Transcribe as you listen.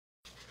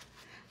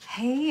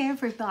Hey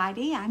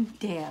everybody, I'm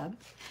Deb,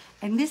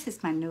 and this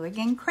is my New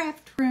Again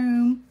craft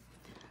room.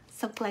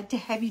 So glad to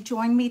have you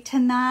join me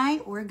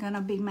tonight. We're gonna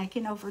be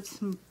making over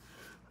some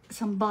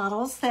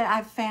bottles that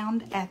I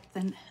found at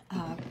the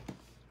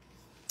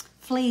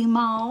flea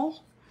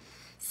mall.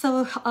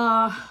 So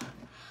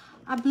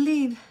I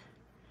believe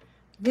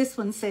this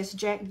one says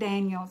Jack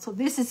Daniel. So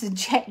this is a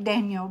Jack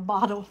Daniel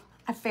bottle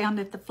I found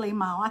at the flea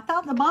mall. I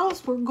thought the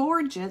bottles were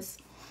gorgeous,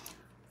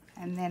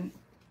 and then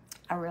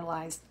I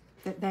realized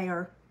that they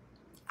are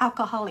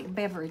alcoholic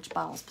beverage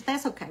bottles, but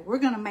that's okay. We're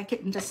gonna make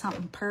it into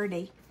something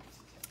pretty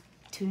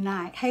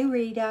tonight. Hey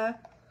Rita.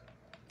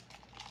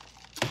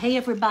 Hey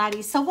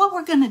everybody. So what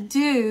we're gonna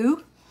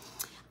do,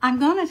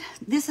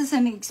 this is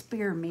an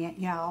experiment,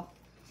 y'all.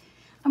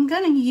 I'm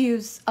gonna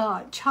use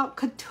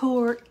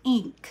chalkcouture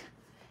ink,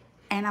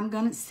 and I'm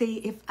gonna see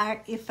if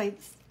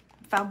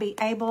I'll be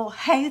able,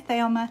 hey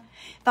Thelma,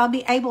 if I'll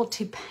be able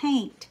to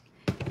paint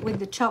with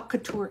the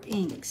chalkcouture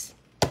inks.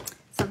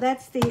 So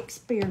that's the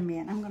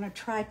experiment. I'm going to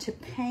try to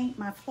paint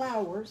my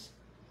flowers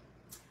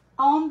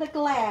on the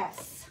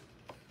glass.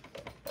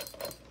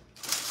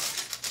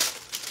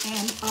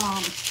 And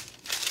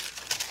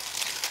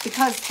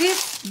because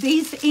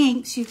these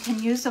inks, you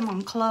can use them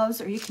on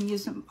clothes or you can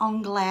use them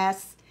on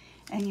glass,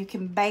 and you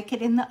can bake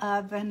it in the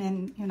oven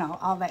and, you know,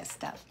 all that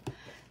stuff.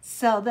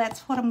 So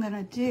that's what I'm going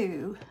to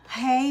do.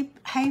 Hey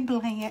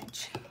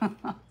Blanche.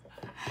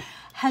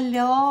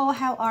 Hello,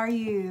 how are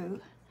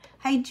you?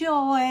 Hey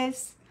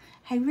Joyce.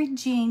 Hey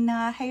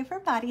Regina, hey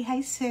everybody,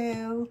 hey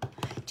Sue.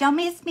 Did y'all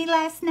miss me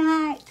last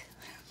night?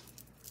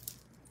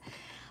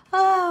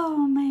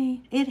 Oh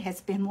man, it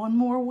has been one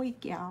more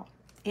week, y'all.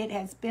 It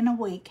has been a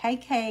week. Hey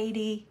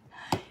Katie.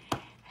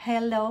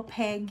 Hello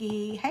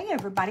Peggy. Hey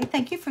everybody,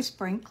 thank you for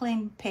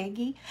sprinkling,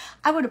 Peggy.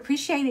 I would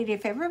appreciate it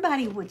if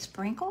everybody would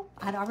sprinkle.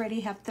 I'd already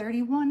have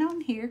 31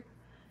 on here.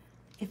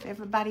 If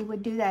everybody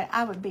would do that,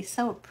 I would be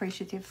so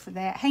appreciative for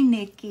that. Hey,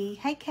 Nikki.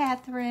 Hey,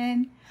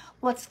 Catherine.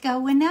 What's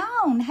going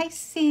on? Hey,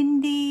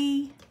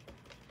 Cindy.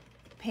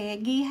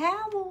 Peggy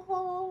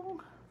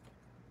Howell.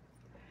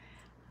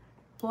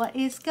 What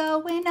is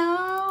going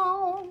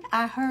on?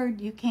 I heard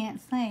you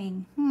can't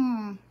sing.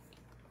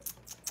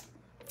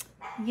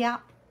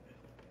 Yep.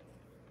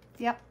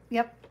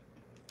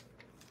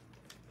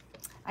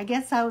 I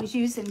guess I was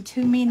using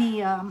too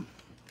many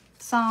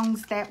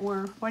songs that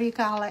were, what do you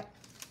call it?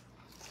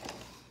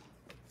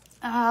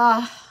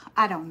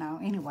 I don't know.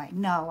 Anyway,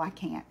 no, I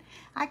can't.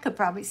 I could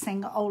probably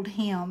sing old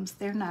hymns.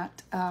 They're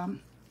not, oh,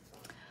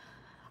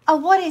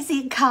 what is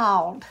it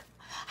called?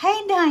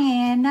 Hey,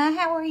 Diana,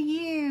 how are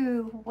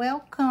you?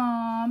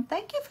 Welcome.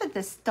 Thank you for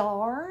the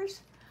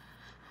stars.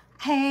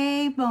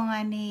 Hey,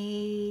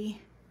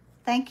 Bonnie.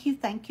 Thank you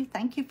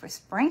for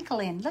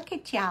sprinkling. Look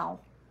at y'all.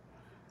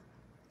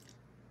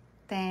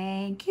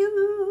 Thank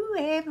you,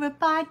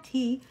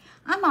 everybody.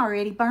 I'm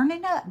already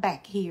burning up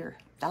back here.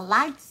 The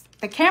lights,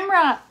 the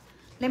camera.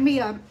 Let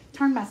me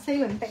turn my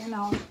ceiling fan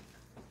on,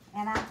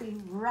 and I'll be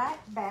right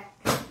back.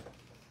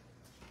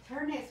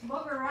 Turn this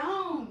booger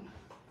on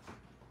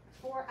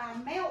before I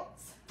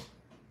melts.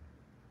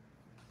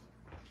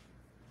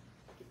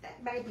 Get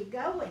that baby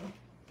going.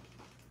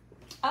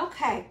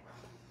 Okay,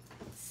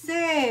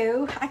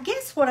 so I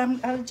guess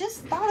I just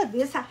thought of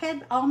this. I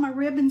had all my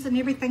ribbons and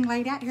everything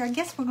laid out here. I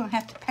guess we're gonna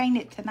have to paint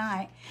it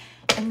tonight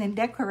and then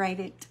decorate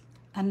it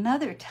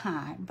another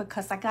time,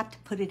 because I got to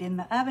put it in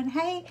the oven.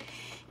 Hey,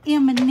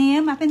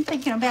 Eminem, I've been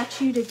thinking about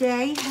you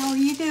today. How are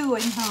you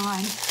doing,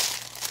 hon?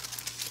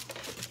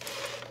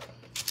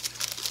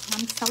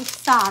 I'm so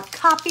sorry.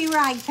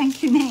 Copyright.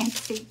 Thank you,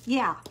 Nancy.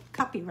 Yeah,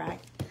 copyright.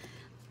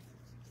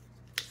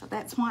 So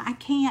that's why I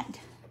can't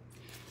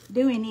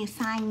do any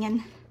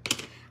singing.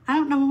 I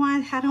don't know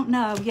why. I don't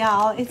know,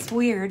 y'all. It's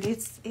weird.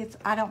 It's.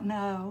 I don't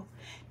know.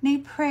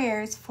 Need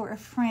prayers for a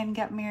friend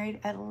got married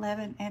at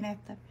 11, and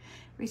at the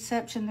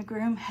reception, the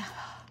groom.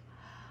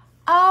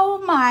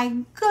 Oh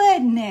my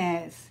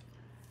goodness.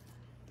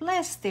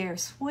 Bless their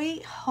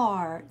sweet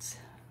hearts.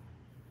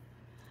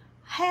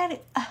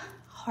 Had a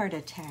heart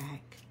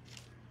attack.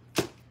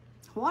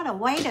 What a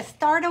way to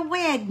start a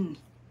wedding.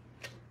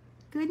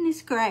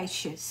 Goodness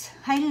gracious.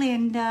 Hey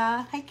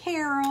Linda. Hey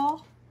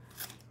Carol.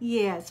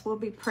 Yes, we'll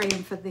be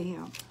praying for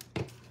them.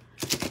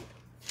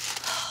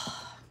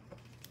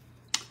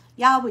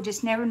 Y'all, we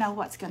just never know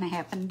what's going to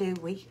happen, do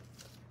we?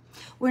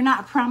 We're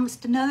not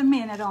promised another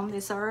minute on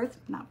this earth.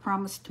 Not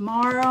promised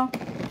tomorrow.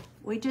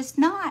 We just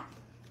not.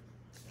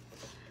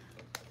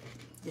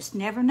 Just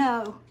never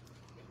know.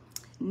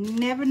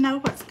 Never know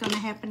what's going to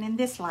happen in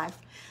this life.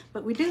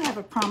 But we do have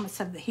a promise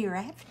of the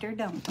hereafter,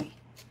 don't we?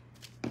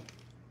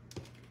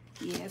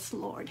 Yes,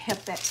 Lord,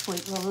 help that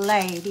sweet little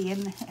lady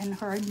and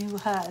her new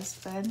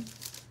husband.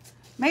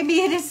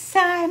 Maybe it is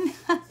son.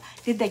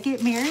 Did they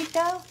get married,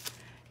 though?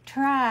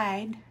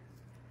 Tried.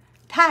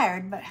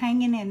 Tired, but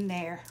hanging in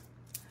there.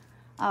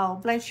 Oh,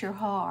 bless your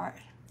heart.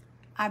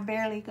 I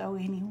barely go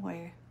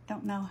anywhere.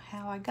 Don't know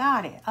how I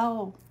got it.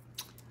 Oh.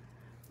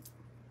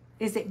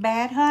 Is it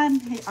bad,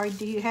 hon? Or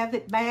do you have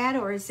it bad,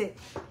 or is it,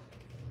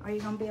 are you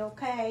going to be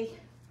okay?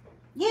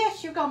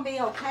 Yes, you're going to be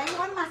okay.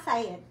 What am I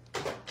saying?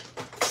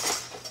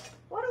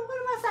 What am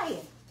I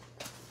saying?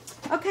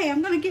 Okay,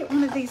 I'm going to get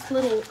one of these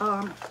little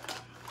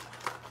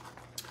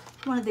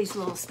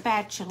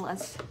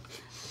spatulas.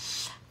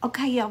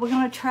 Okay, yeah, we're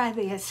going to try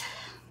this.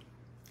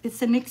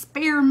 It's an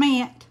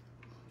experiment.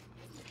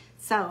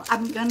 So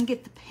I'm going to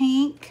get the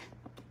pink.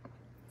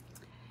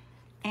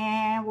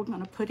 And we're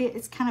going to put it,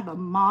 it's kind of a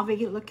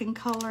mauve-y looking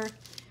color.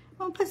 I'm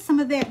going to put some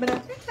of that, but I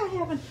think I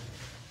haven't,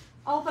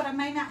 oh, but I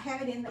may not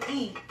have it in the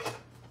ink.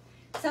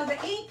 So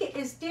the ink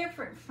is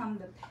different from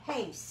the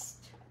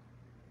paste.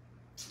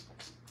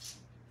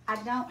 I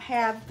don't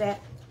have that,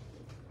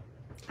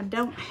 I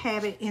don't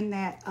have it in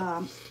that,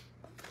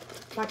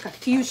 like a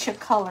fuchsia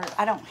color.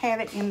 I don't have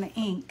it in the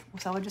ink,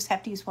 so I just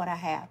have to use what I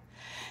have.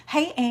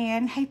 Hey,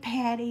 Ann. Hey,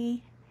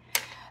 Patty.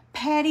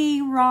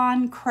 Patty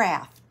Ron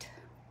Craft.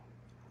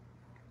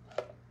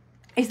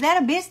 Is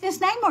that a business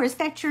name or is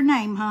that your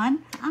name,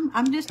 hon?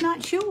 I'm just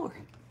not sure.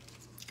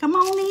 Come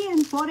on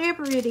in,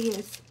 whatever it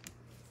is.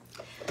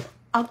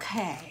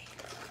 Okay.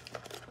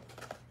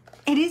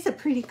 It is a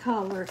pretty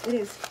color. It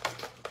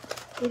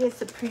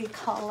is a pretty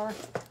color.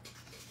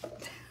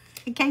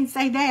 I can't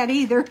say that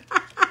either.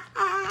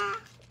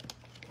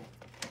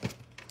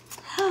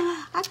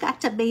 I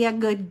got to be a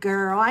good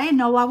girl. I didn't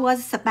know I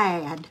was so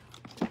bad.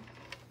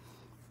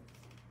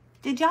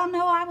 Did y'all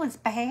know I was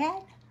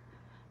bad?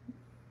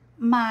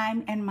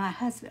 Mine and my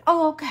husband.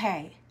 Oh,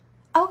 okay.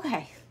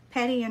 Okay.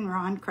 Patty and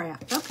Ron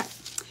Craft. Okay.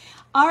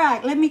 All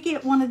right. Let me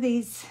get one of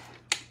these.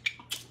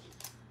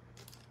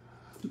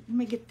 Let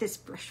me get this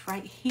brush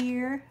right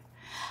here.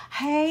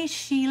 Hey,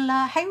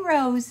 Sheila. Hey,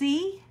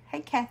 Rosie.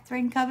 Hey,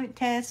 Catherine. COVID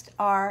test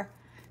or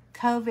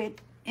COVID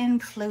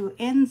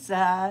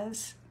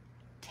influenza's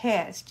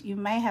test. You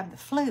may have the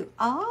flu.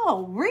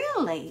 Oh,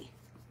 really?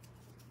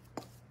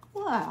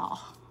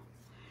 Well.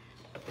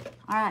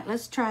 All right.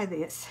 Let's try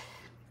this.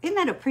 Isn't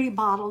that a pretty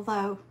bottle,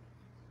 though?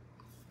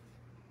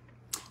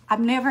 I've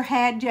never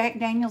had Jack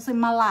Daniels in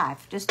my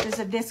life, just as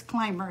a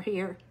disclaimer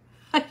here.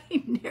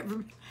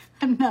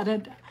 I'm not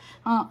a,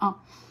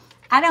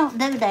 I don't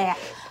do that.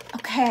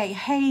 Okay,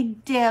 hey,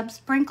 Deb,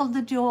 sprinkle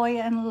the joy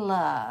and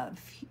love.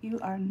 You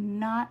are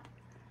not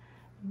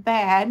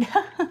bad.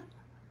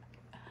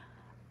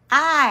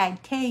 I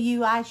tell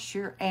you, I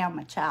sure am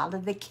a child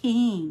of the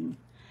king.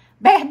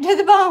 Bad to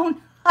the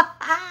bone.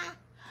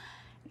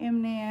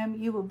 Eminem,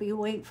 you will be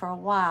weak for a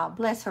while.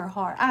 Bless her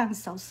heart. I'm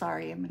so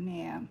sorry,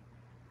 Eminem.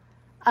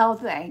 Oh,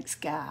 thanks,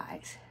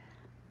 guys.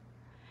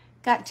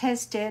 Got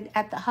tested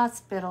at the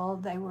hospital.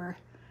 They were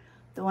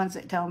the ones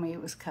that told me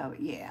it was COVID.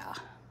 Yeah.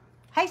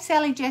 Hey,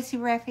 Sally Jesse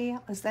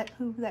Raphael. Was that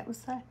who that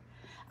was? That?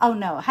 Oh,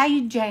 no. Hey,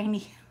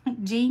 Janie.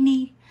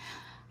 Jeannie.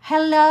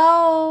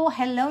 Hello.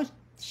 Hello,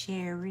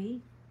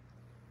 Sherry.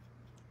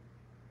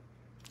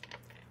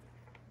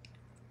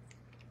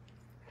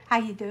 How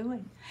you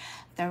doing?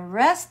 The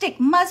rustic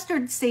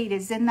mustard seed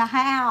is in the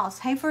house.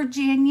 Hey,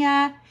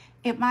 Virginia.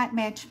 It might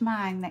match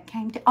mine that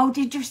came to... Oh,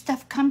 did your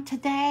stuff come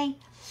today?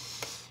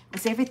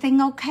 Was everything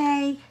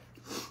okay?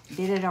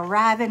 Did it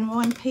arrive in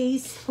one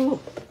piece? Ooh.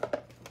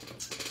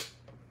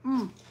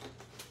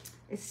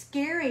 It's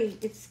scary.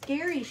 It's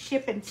scary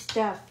shipping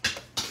stuff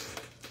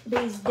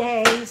these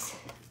days.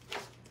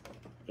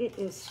 It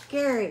is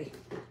scary.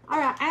 All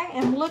right, I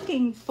am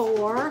looking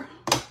for...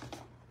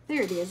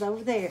 There it is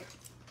over there.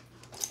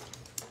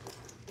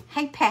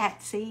 Hey,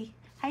 Patsy.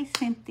 Hey,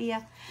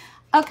 Cynthia.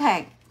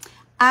 Okay,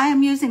 I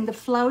am using the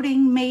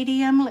floating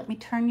medium. Let me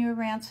turn you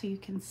around so you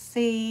can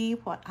see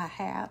what I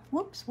have.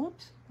 Whoops,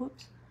 whoops,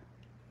 whoops.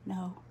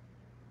 No.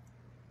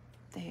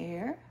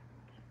 There,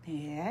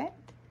 that,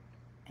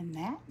 and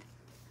that.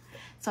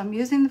 So I'm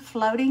using the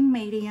floating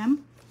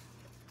medium.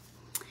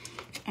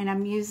 And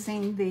I'm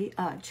using the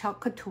Chalk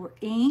Couture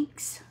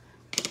inks.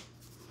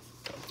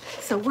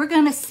 So we're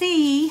going to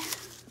see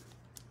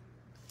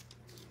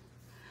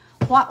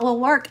what will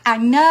work. I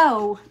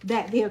know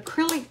that the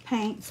acrylic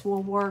paints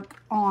will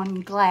work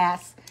on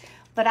glass,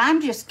 but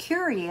I'm just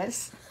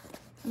curious.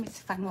 Let me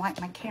see if I can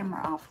wipe my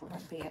camera off a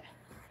little bit.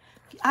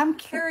 I'm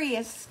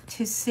curious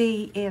to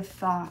see if,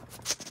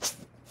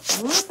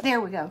 there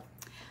we go,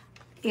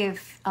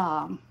 if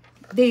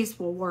these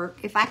will work,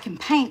 if I can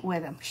paint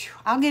with them.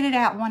 I'll get it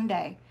out one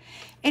day.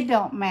 It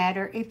don't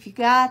matter if you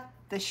got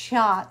the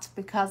shots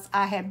because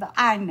I have the,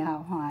 I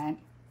know, hon.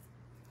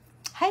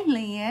 Hey,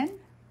 Lynn.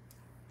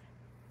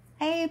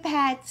 Hey,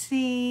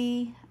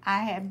 Patsy. I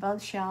had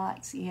both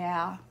shots,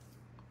 yeah.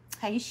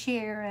 Hey,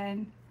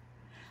 Sharon.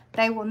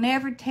 They will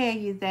never tell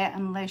you that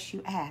unless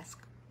you ask.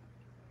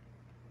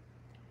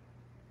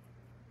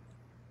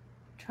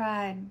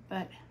 Tried,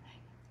 but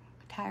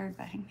tired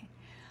by him.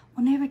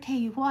 Will never tell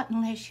you what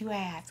unless you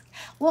ask.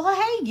 Well,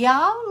 hey,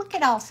 y'all. Look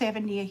at all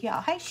 70 of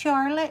y'all. Hey,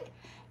 Charlotte.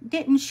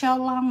 Didn't show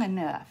long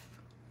enough.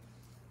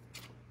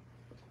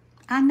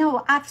 I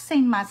know. I've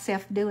seen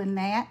myself doing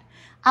that.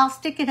 I'll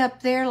stick it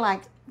up there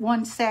like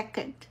 1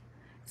 second.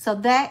 So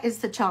that is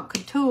the Chalk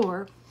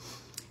Couture.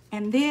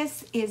 And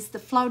this is the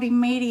floating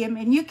medium.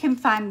 And you can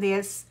find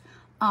this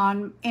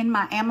in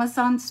my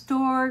Amazon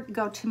store.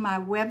 Go to my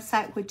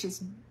website, which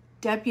is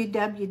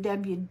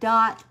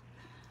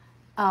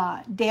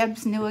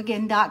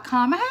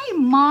www.debsnewagain.com. Hey,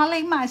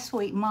 Molly, my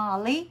sweet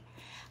Molly.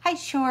 Hey,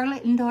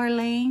 Charlotte and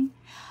Darlene.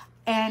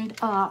 And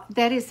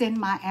that is in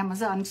my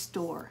Amazon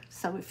store.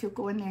 So if you'll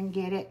go in there and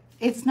get it,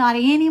 it's not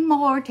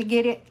anymore to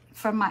get it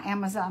from my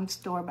Amazon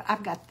store, but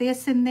I've got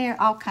this in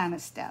there, all kind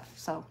of stuff.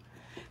 So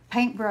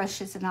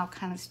paintbrushes and all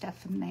kind of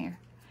stuff in there.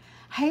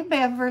 Hey,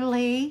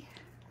 Beverly.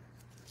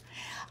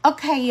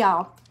 Okay,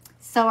 y'all.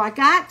 So I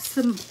got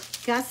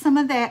some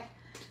of that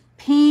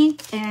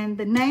pink, and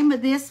the name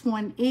of this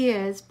one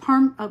is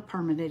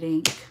Permanent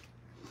Ink.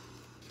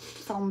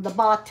 It's on the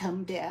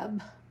bottom,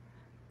 Deb.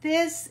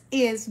 This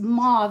is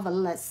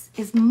Marvelous.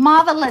 It's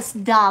Marvelous,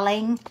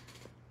 darling.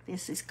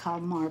 This is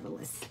called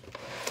Marvelous.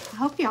 I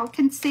hope y'all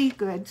can see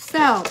good.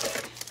 So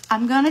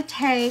I'm going to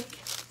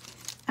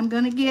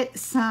get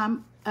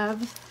some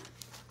of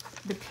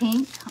the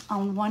pink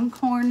on one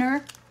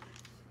corner,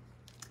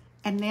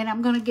 and then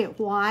I'm going to get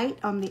white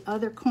on the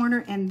other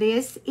corner, and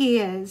this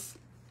is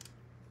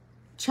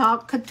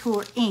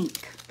chalkcouture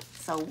ink.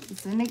 So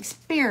it's an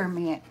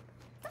experiment.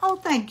 Oh,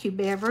 thank you,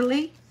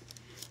 Beverly.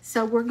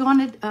 So we're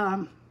going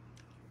to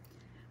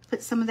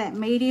put some of that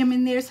medium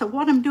in there. So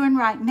what I'm doing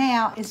right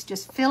now is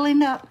just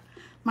filling up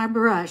my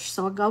brush.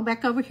 So I'll go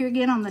back over here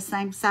again on the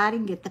same side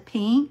and get the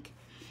pink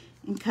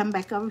and come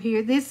back over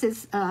here. This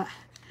is how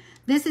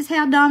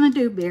Donna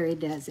Dewberry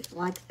does it,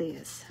 like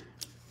this.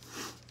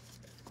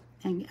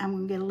 And I'm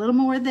going to get a little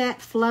more of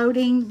that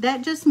floating.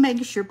 That just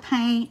makes your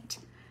paint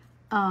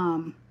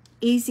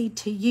easy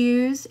to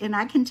use. And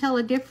I can tell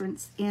a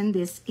difference in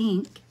this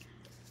ink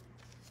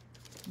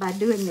by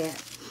doing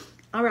that.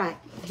 All right,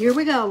 here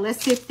we go.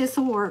 Let's see if this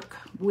will work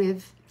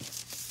with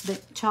the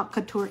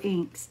chalkcouture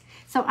inks.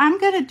 So I'm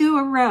going to do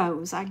a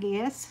rose, I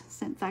guess,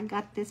 since I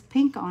got this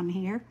pink on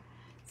here.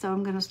 So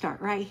I'm going to start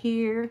right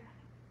here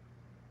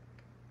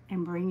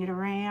and bring it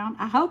around.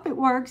 I hope it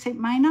works. It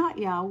may not,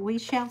 y'all. We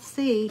shall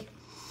see.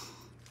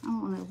 I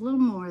want a little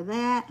more of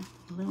that,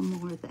 a little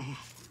more of that.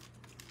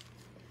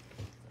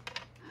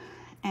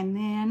 And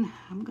then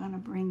I'm going to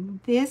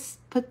bring this,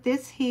 put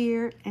this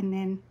here, and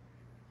then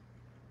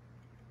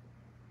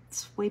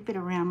sweep it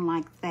around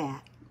like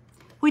that,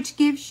 which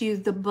gives you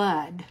the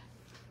bud.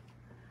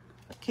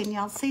 Can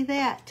y'all see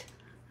that?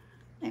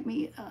 Let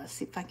me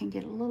see if I can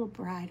get a little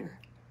brighter.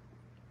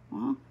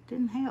 Well,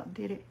 didn't help,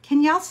 did it?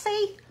 Can y'all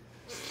see?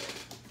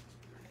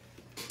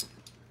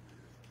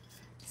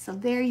 So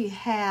there you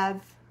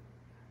have,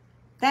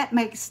 that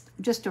makes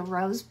just a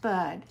rose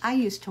bud. I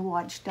used to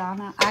watch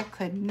Donna. I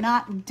could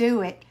not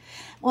do it.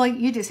 Well,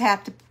 you just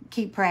have to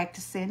keep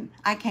practicing.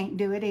 I can't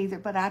do it either,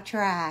 but I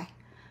try.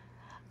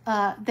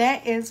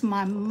 That is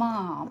my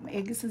mom,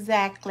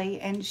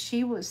 exactly, and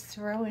she was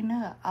throwing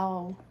up.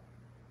 Oh,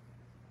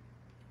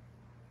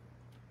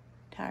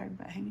 tired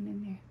about hanging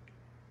in there.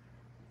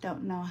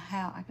 Don't know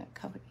how I got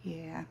covered.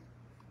 Yeah.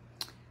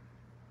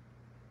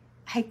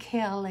 Hey,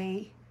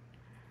 Kelly.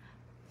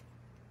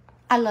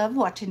 I love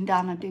watching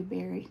Donna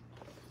Dewberry.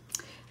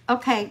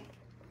 Okay,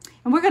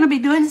 and we're going to be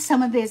doing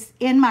some of this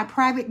in my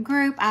private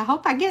group. I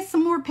hope I get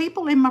some more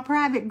people in my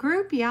private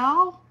group,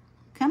 y'all.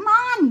 Come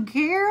on,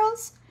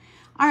 girls.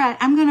 All right,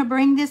 I'm going to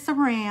bring this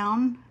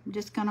around. I'm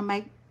just going to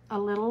make a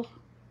little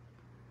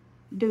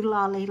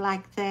doolally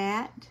like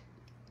that.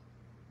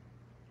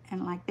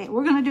 And like that.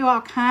 We're going to do all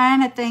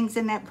kind of things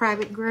in that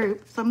private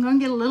group. So I'm going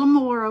to get a little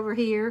more over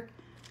here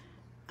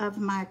of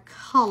my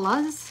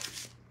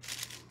colors.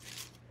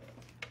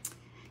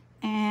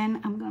 And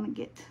I'm going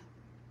to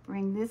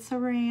bring this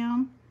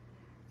around.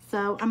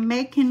 So I'm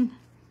making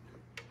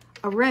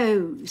a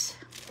rose.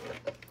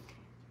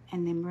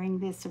 And then bring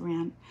this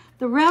around.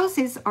 The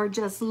roses are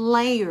just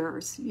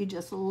layers. You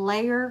just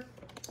layer.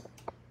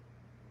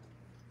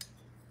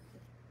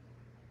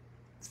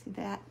 See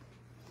that?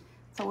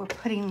 So we're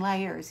putting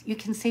layers. You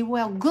can see,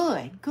 well,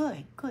 good,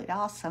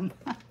 awesome.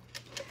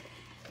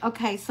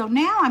 Okay, so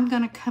now I'm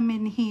going to come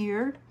in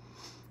here,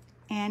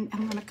 and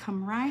I'm going to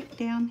come right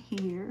down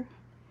here,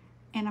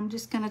 and I'm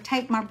just going to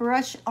take my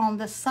brush on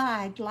the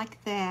side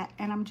like that,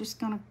 and I'm just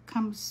going to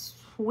come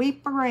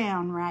sweep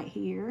around right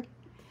here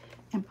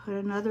and put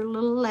another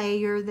little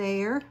layer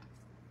there.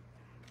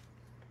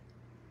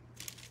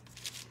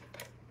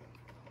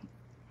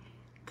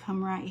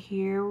 Come right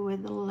here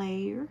with a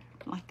layer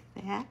like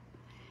that.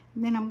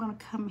 And then I'm going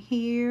to come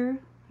here.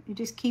 You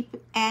just keep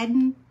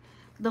adding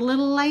the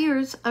little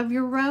layers of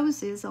your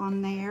roses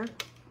on there.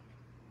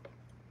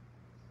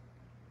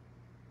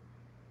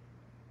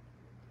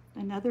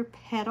 Another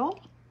petal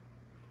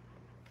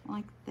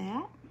like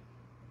that.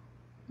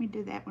 Let me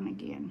do that one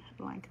again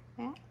like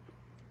that.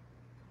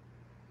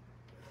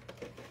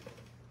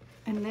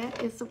 And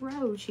that is a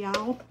rose,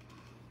 y'all.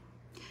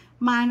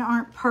 Mine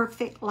aren't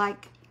perfect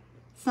like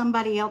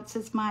somebody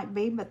else's might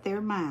be, but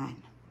they're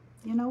mine.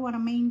 You know what I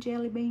mean,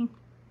 Jelly Bean?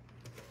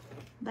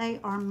 They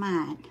are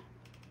mine.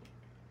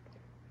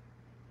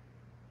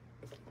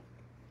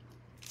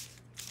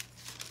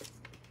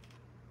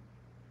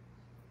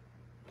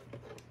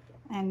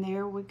 And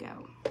there we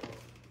go.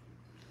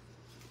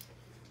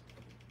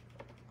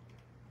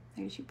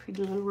 There's your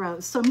pretty little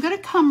rose. So I'm going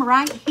to come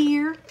right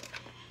here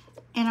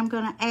and I'm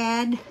going to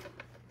add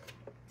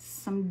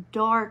some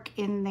dark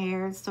in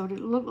there so that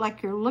it look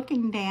like you're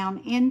looking down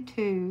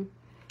into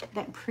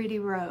that pretty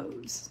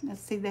rose. Let's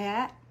see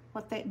that,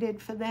 what that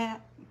did for that.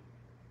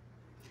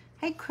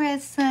 Hey,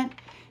 Crescent.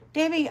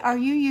 Debbie, are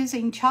you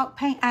using chalk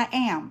paint? I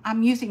am.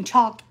 I'm using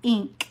chalk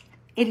ink.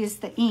 It is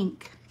the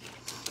ink.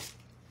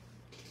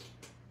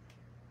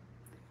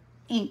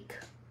 Ink.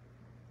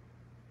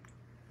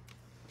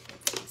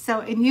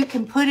 So, and you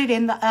can put it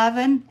in the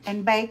oven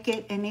and bake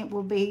it, and it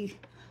will be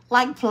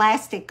like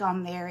plastic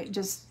on there.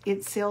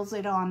 It seals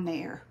it on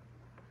there.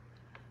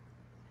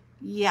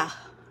 Yeah.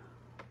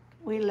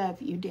 We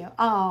love you, dear.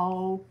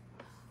 Oh,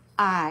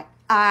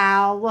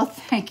 well,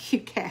 thank you,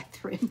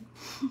 Catherine.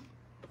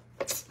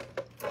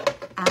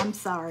 I'm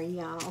sorry,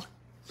 y'all.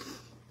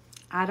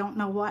 I don't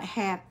know what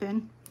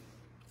happened.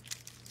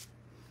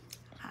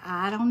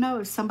 I don't know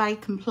if somebody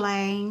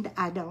complained.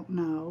 I don't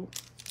know.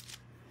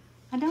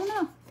 I don't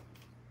know.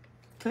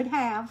 Could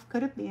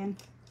have been.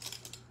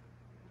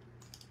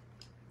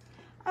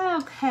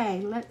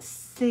 Okay, let's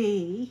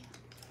see.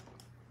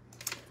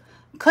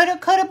 Could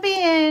have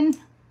been.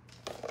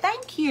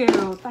 Thank you.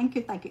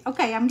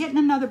 Okay, I'm getting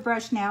another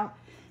brush now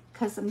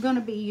because I'm going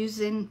to be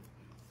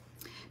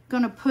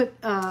going to put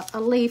a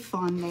leaf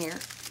on there.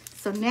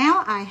 So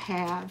now I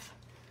have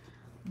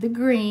the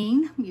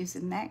green. I'm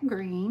using that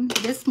green.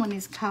 This one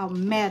is called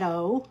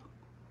Meadow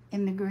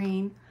in the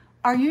green.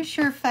 Are you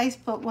sure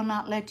Facebook will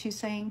not let you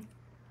sing?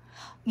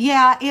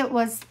 Yeah, it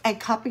was a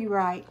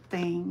copyright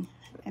thing,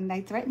 and they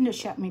threatened to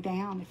shut me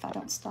down if I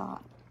don't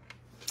stop.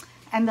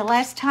 And the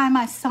last time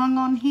I sung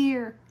on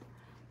here,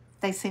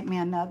 they sent me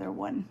another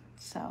one,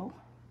 so.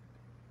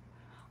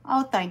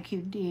 Oh, thank you,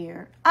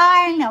 dear.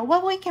 I know.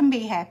 Well, we can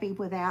be happy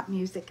without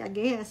music, I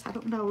guess. I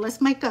don't know. Let's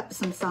make up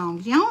some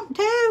songs. You want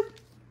to?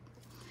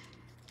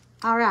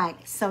 All right.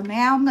 So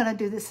now I'm going to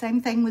do the same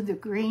thing with the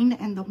green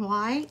and the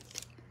white.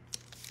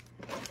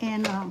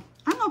 And I'm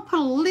going to put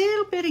a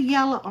little bit of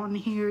yellow on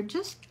here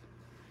just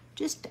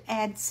to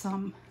add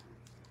some.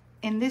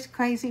 In this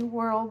crazy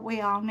world, we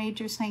all need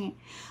your singing.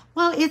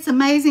 Well, it's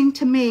amazing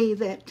to me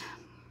that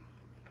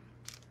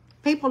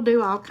people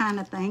do all kind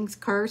of things,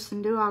 curse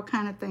and do all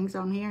kind of things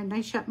on here, and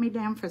they shut me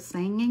down for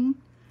singing.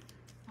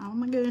 Oh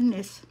my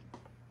goodness.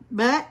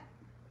 But,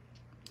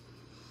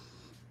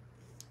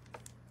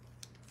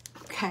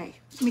 okay,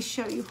 let me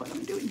show you what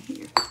I'm doing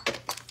here.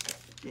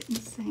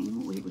 Didn't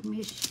sing, we would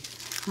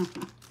miss you.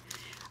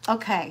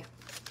 Okay.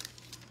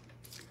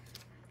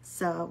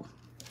 So,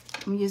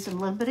 I'm using a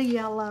little bit of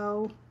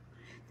yellow.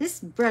 This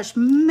brush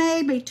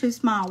may be too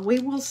small. We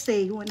will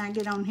see when I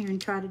get on here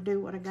and try to do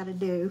what I got to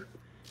do.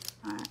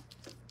 All right.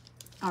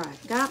 All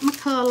right, got my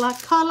color.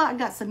 I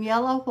got some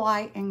yellow,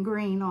 white, and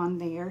green on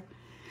there.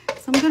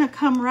 So I'm going to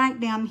come right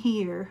down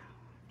here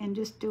and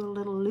just do a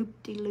little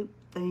loop-de-loop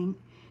thing.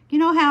 You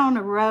know how on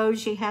a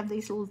rose you have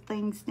these little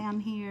things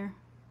down here?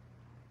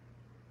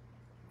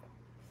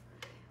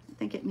 I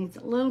think it needs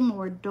a little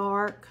more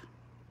dark,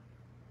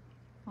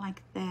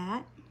 like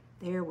that.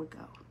 There we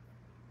go.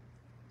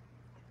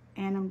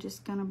 And I'm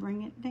just going to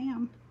bring it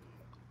down.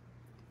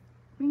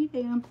 Bring it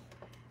down.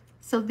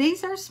 So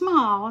these are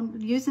small. I'm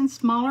using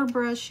smaller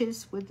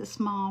brushes with the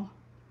small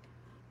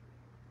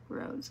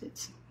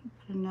roses.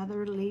 Put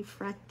another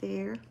leaf right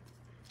there.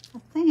 I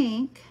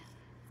think.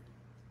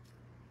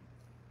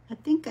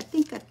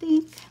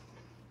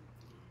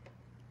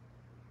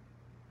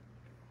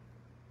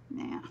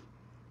 Now.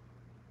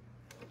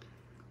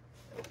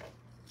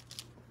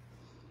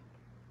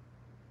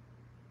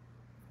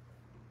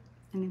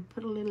 And then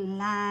put a little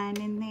line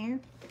in there.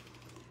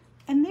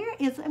 And there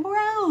is a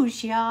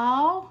rose,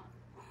 y'all.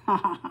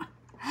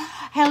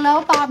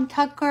 Hello, Bob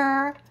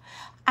Tucker.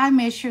 I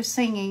miss your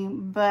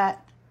singing,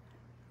 but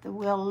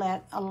we'll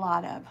let a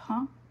lot of,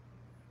 huh?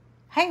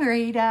 Hey,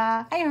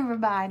 Rita. Hey,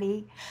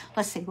 everybody.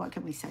 Let's see, what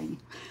can we sing?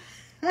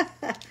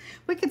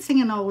 We could sing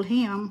an old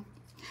hymn.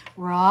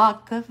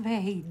 Rock of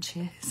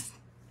Ages,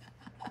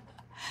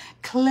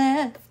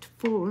 cleft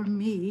for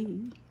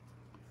me.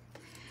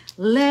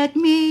 Let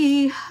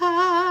me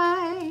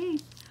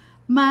hide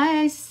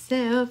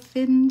myself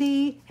in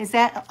thee. Is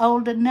that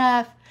old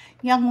enough?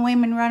 Young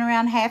women run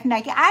around half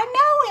naked. I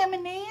know,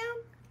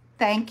 Eminem.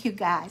 Thank you,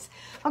 guys.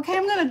 Okay,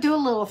 I'm going to do a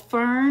little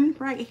fern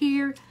right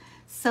here.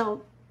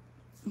 So,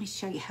 let me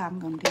show you how I'm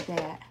going to do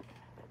that.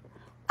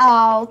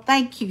 Oh,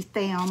 thank you,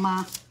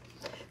 Thelma.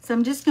 So,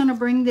 I'm just going to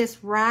bring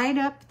this right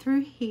up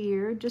through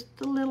here. Just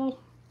a little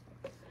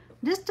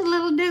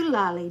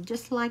doolally,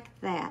 just like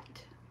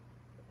that.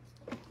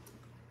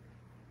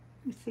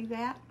 You see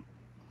that?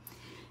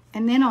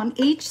 And then on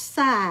each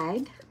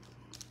side,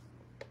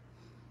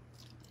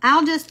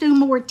 I'll just do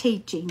more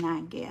teaching, I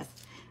guess.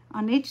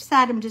 On each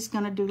side, I'm just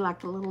going to do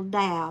like a little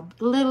dab.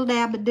 A little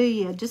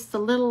dab-a-do-ya. Just the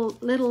little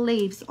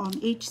leaves on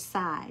each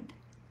side.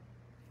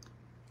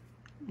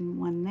 And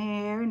one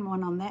there, and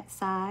one on that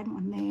side,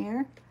 one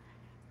there,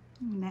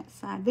 and that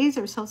side. These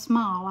are so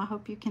small, I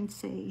hope you can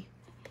see.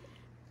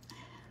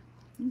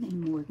 I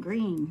need more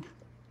green.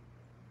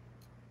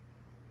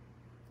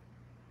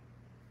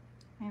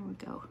 There we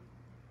go.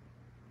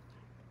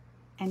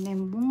 And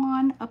then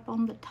one up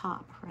on the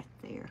top right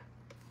there.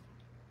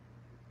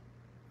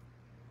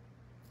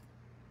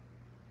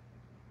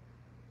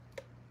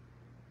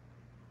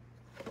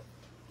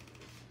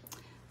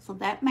 So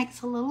that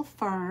makes a little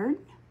fern.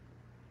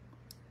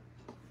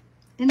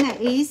 Isn't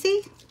that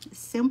easy? It's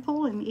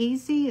simple and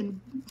easy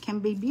and can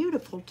be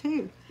beautiful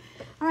too.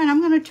 All right,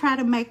 I'm going to try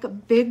to make a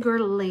bigger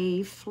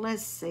leaf.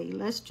 Let's see.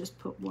 Let's just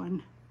put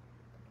one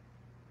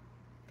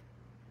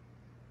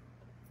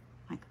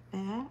like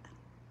that.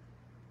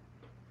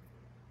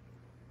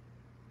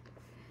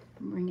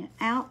 Bring it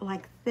out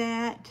like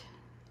that.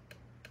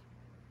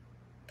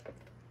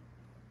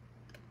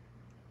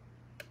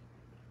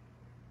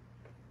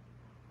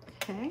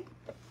 Okay.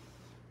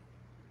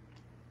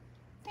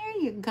 There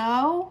you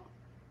go.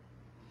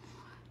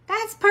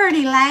 That's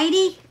pretty,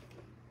 lady.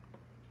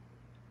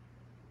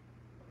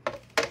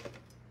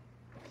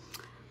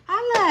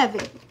 I love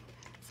it.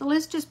 So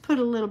let's just put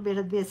a little bit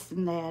of this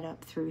and that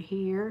up through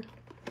here.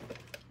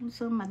 And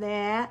some of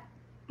that,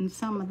 and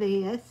some of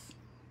this,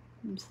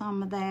 and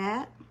some of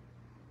that,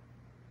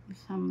 and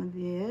some of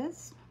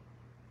this.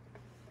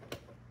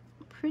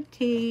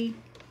 Pretty.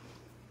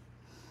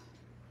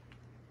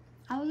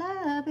 I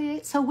love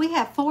it. So we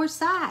have 4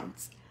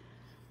 sides.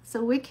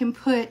 So we can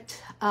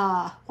put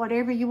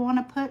whatever you want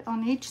to put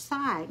on each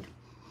side.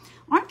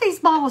 Aren't these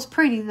balls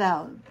pretty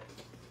though?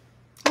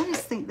 I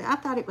just think that I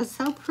thought it was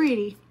so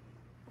pretty.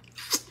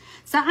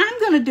 So I'm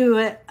going to do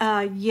it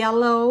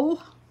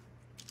yellow.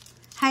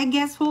 Hey,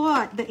 guess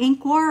what? The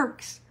ink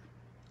works.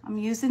 I'm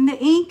using the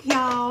ink,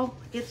 y'all.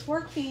 It's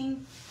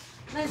working.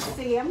 Let's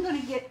see. I'm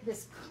going to get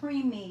this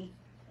creamy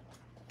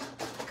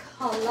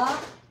color.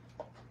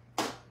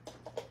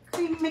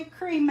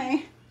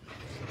 Creamy.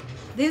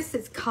 This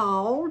is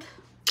called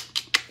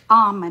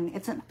almond.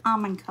 It's an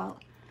almond color.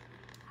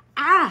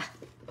 Ah!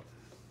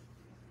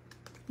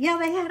 Yeah,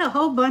 they had a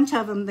whole bunch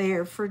of them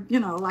there for, you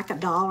know, like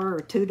 $1 or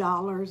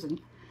 $2. And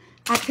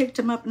I picked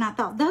them up and I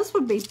thought those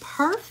would be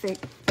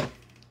perfect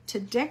to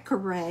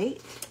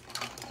decorate.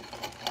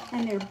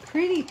 And they're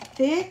pretty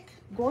thick,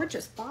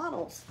 gorgeous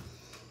bottles.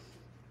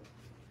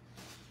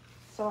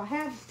 So I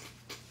have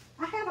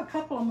a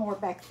couple of more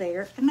back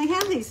there. And they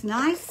have these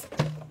nice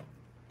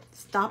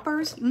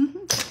stoppers.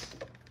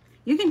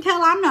 You can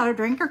tell I'm not a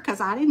drinker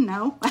because I didn't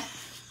know.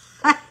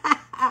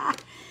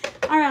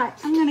 All right,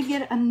 I'm going to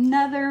get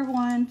another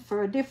one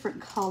for a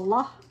different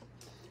color.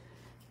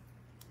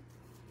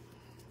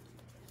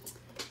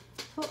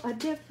 For a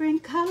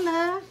different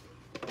color.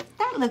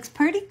 That looks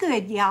pretty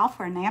good, y'all,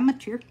 for an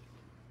amateur.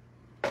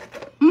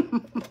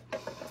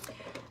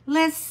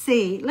 Let's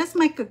see. Let's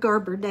make a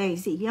Gerber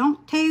daisy. You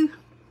want to?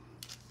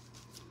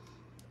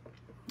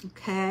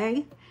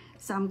 Okay.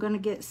 So I'm going to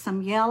get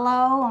some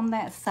yellow on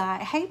that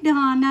side. Hey,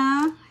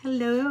 Donna.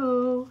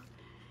 Hello.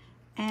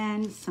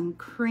 And some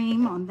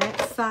cream on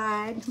that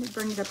side. Let me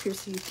bring it up here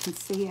so you can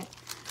see it.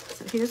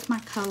 So here's my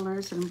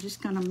colors, and I'm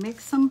just going to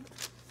mix them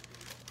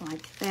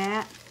like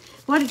that.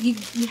 What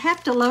you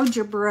have to load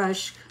your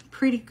brush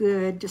pretty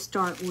good to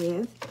start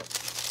with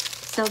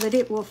so that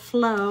it will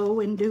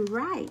flow and do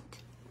right.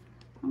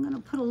 I'm going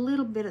to put a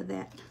little bit of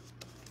that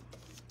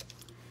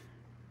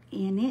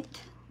in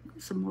it.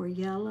 Some more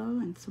yellow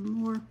and some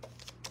more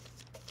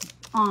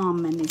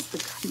almond is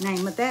the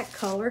name of that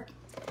color.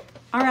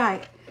 All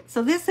right,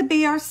 so this would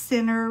be our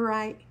center,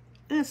 right?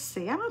 Let's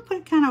see, I'm gonna put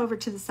it kind of over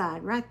to the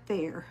side right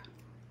there.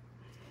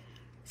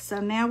 So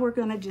now we're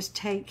gonna just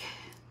take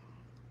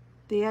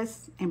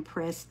this and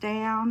press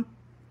down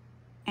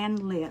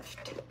and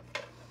lift.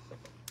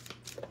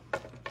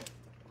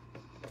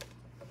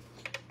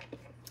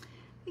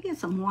 You get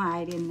some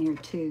white in there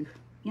too.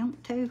 You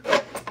want to?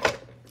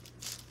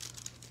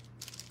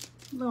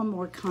 A little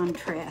more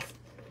contrast.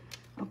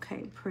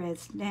 Okay,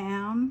 press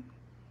down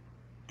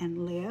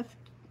and lift.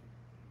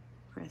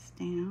 Press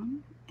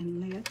down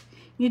and lift.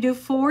 You do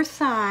 4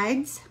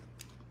 sides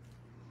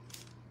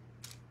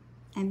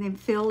and then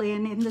fill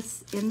in the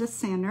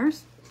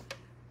centers.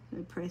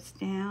 So press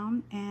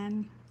down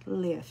and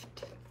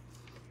lift.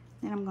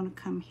 Then I'm going to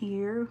come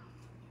here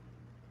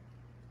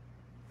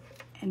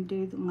and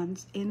do the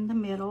ones in the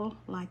middle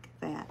like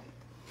that.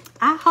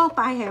 I hope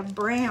I have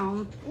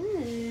brown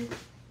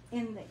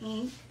in the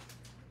ink.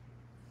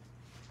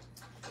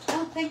 I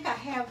don't think I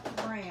have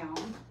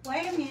brown.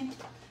 Wait a minute.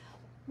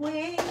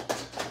 Wait.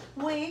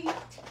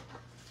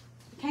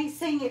 Can't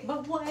sing it,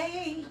 but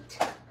wait.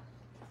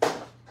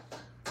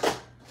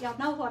 Y'all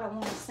know what I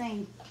want to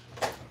sing.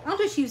 I'll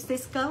just use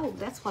this gold.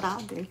 That's what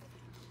I'll do.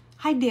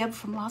 Hi, Deb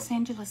from Los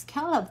Angeles,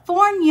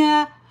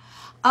 California.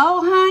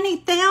 Oh, honey,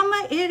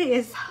 Thelma, it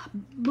is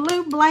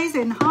blue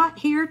blazing hot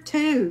here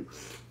too.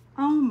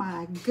 Oh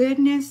my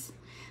goodness.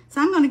 So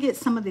I'm going to get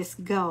some of this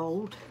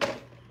gold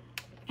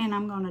and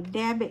I'm going to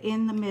dab it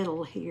in the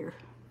middle here.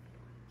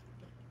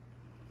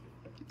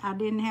 I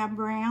didn't have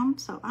brown,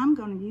 so I'm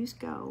going to use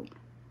gold.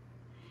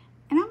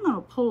 And I'm going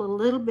to pull a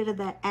little bit of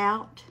that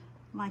out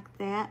like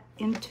that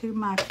into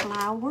my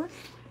flower.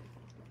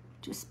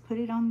 Just put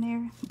it on there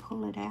and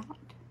pull it out.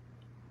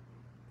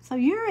 So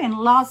you're in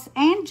Los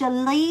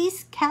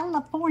Angeles,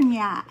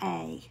 California,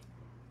 eh?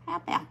 How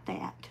about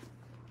that?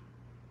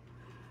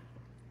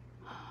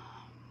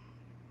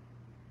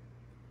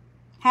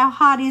 How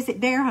hot is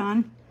it there,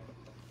 hon?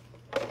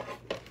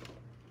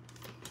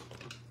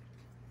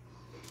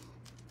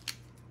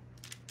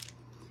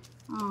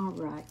 All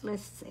right,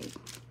 let's see.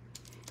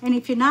 And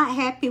if you're not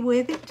happy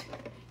with it,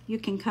 you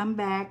can come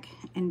back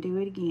and do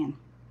it again.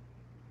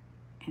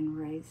 And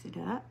raise it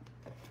up.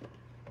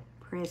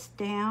 Press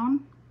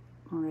down,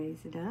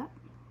 raise it up.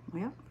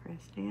 Well,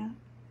 press down,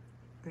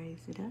 raise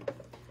it up.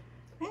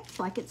 That's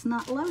like it's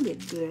not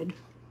loaded good.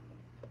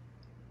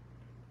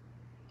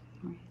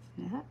 Raise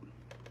it up.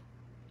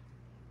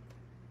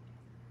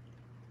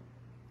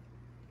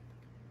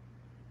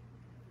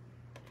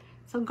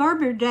 So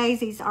Gerber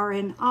daisies are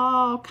in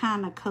all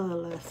kind of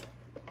colors.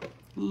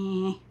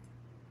 Yeah.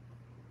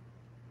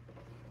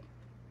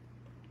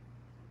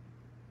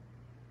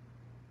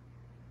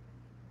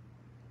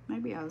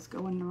 Maybe I was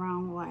going the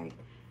wrong way.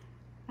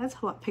 That's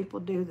what people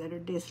do that are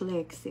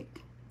dyslexic.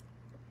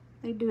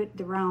 They do it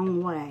the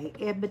wrong way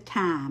every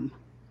time.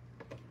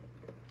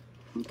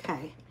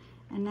 Okay,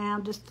 and now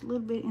just a little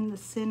bit in the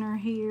center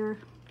here.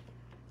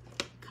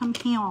 Come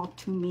here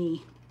to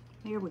me.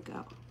 There we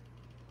go.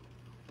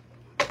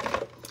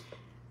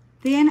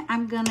 Then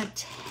I'm gonna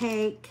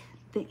take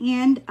the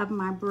end of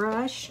my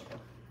brush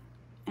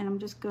and I'm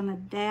just gonna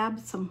dab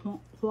some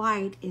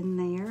white in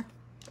there.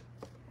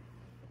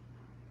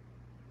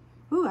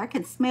 Ooh, I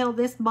can smell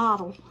this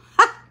bottle.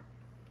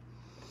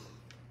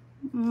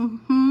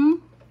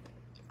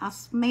 I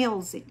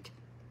smells it.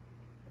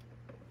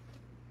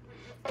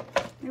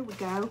 There we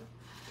go.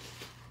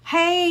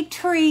 Hey,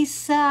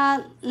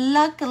 Teresa.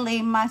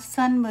 Luckily, my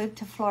son moved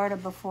to Florida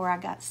before I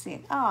got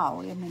sick.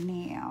 Oh,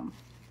 Eminem.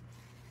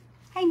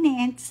 Hey,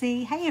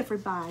 Nancy. Hey,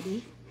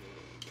 everybody.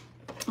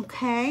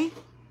 Okay.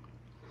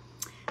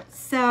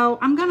 So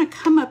I'm going to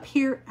come up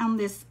here on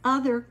this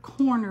other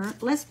corner.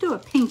 Let's do a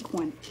pink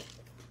one.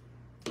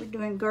 We're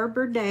doing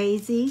Gerber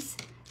daisies.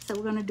 So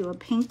we're going to do a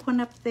pink one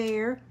up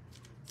there.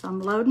 So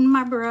I'm loading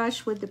my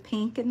brush with the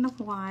pink and the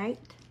white.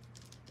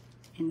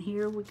 And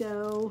here we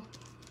go.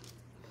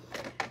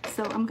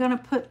 So I'm going to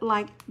put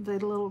like the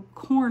little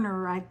corner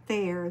right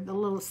there, the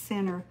little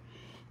center.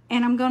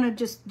 And I'm going to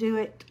just do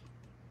it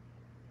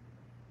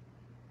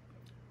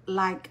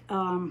like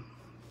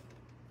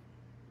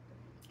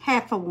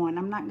half a one.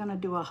 I'm not going to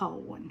do a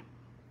whole one.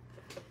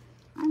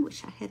 I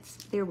wish I had,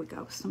 there we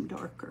go, some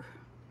darker.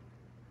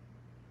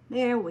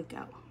 There we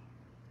go.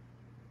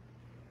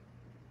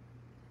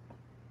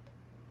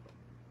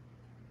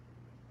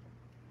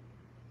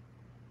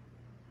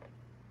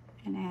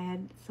 And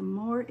add some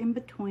more in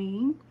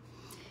between.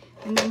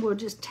 And then we'll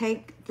just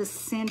take the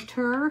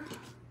center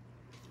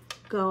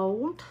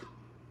gold.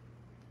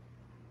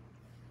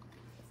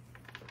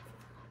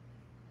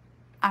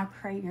 I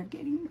pray you're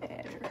getting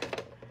better.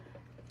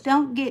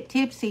 Don't get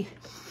tipsy.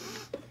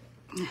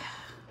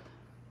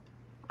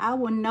 I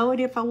wouldn't know it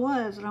if I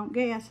was, I don't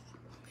guess.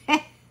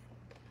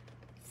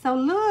 So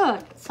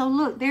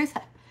look, there's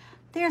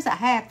a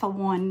half of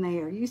one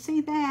there. You see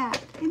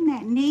that? Isn't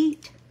that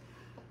neat?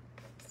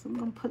 So I'm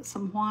gonna put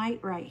some white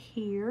right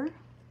here.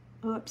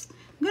 Oops,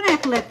 I'm gonna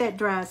have to let that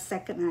dry a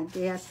second, I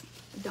guess.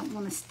 I don't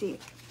wanna stick.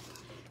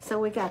 So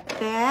we got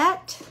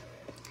that.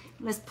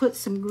 Let's put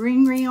some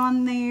greenery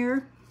on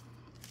there.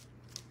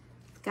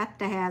 It's got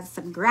to have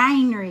some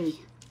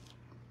greenery.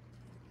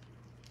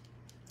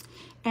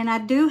 And I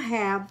do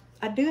have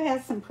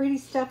some pretty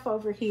stuff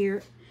over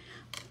here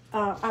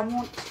I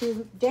want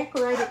to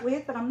decorate it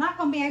with, but I'm not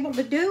going to be able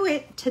to do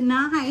it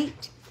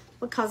tonight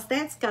because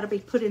that's got to be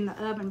put in the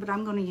oven, but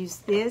I'm going to use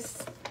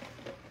this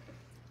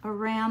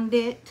around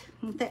it.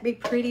 Won't that be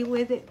pretty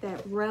with it,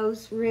 that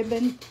rose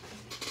ribbon?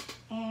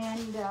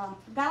 And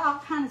got all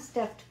kind of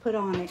stuff to put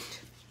on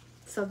it.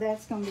 So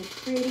that's going to be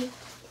pretty.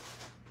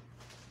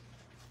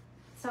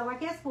 So I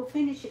guess we'll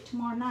finish it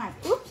tomorrow night.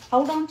 Oops,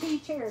 hold on to your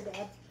chair,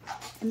 Dad.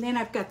 And then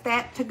I've got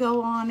that to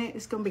go on it.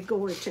 It's going to be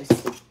gorgeous.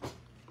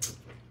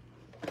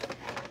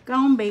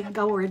 Gonna be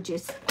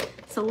gorgeous.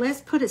 So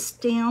let's put a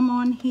stem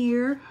on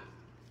here.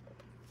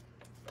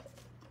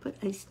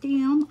 Put a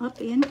stem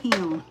up in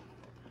here.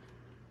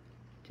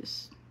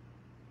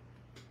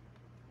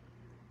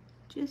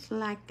 Just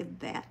like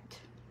that.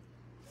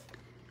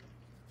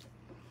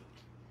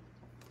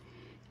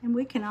 And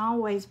we can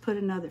always put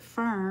another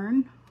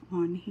fern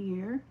on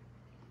here.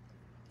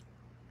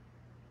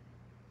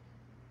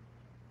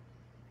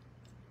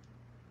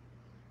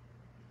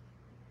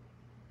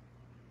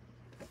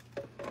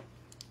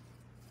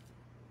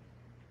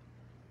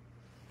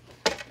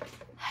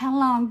 How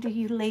long do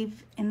you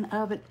leave in the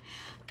oven?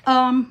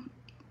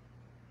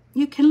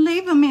 You can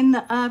leave them in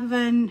the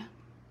oven.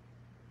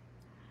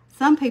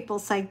 Some people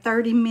say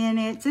 30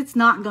 minutes. It's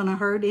not going to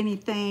hurt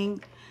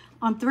anything.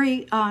 On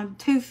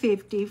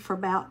 250 for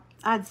about,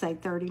 I'd say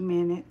 30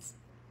 minutes.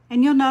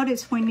 And you'll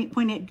notice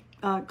when it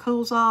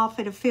cools off,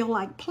 it'll feel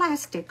like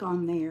plastic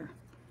on there.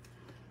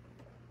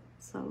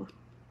 So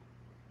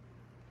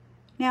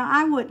now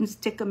I wouldn't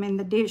stick them in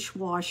the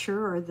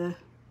dishwasher or the,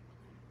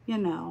 you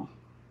know.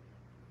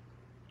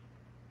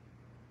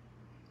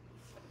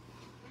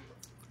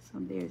 So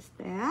there's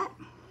that.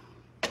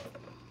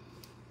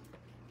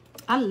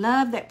 I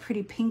love that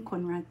pretty pink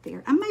one right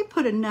there. I may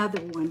put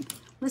another one.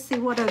 Let's see,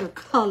 what other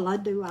color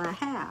do I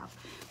have?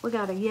 We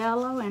got a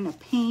yellow and a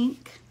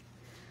pink.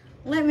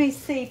 Let me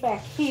see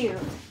back here.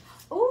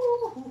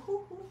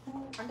 Ooh,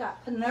 I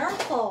got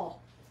purple.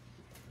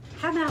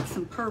 How about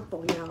some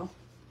purple, y'all?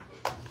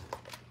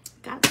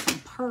 Got some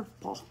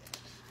purple.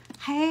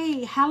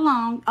 Hey, how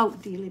long? Oh,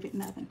 do you leave it in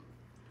the oven?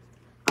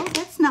 Oh,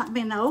 that's not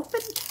been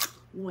opened?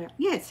 Well,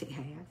 yes, it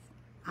has.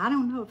 I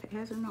don't know if it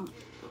has or not.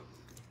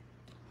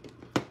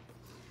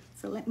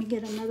 So let me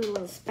get another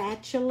little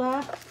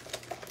spatula.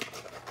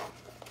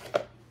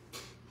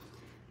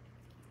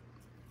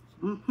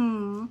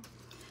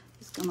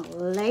 Just gonna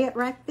lay it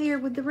right there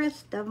with the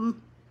rest of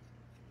them.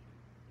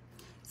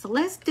 So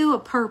let's do a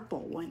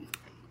purple one.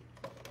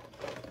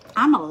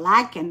 I'm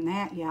liking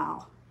that,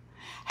 y'all.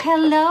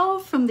 Hello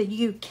from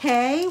the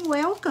UK.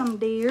 Welcome,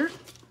 dear.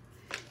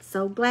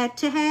 So glad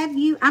to have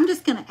you. I'm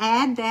just gonna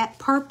add that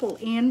purple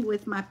in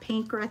with my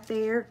pink right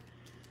there.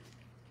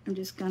 I'm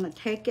just gonna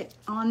take it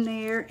on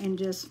there and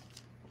just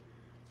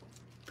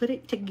put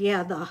it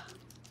together.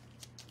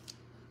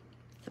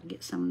 So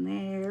get some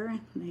there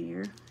and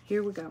there.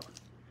 Here we go.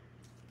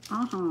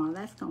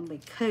 That's gonna be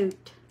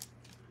cute.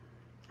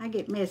 I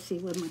get messy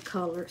with my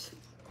colors.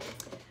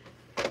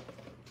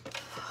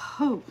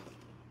 Oh,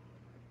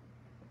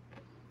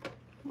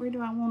 where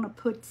do I want to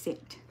put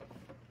it?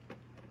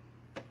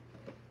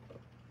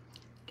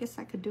 Guess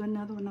I could do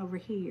another one over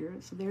here.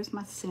 So there's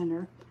my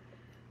center.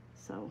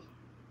 So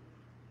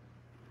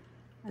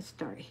let's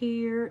start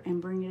here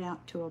and bring it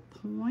out to a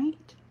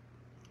point.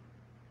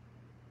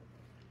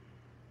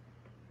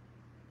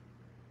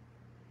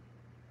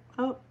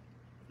 Oh,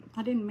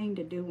 I didn't mean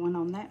to do one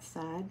on that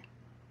side.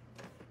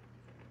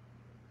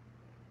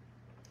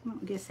 I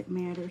don't guess it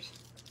matters.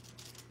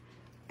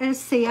 Let's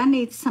see, I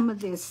need some of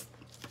this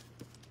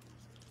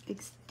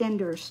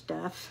extender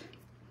stuff.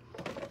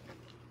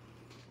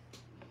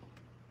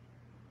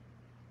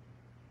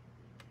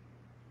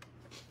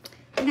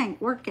 It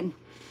ain't working.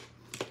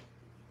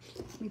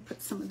 Let me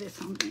put some of this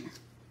on there.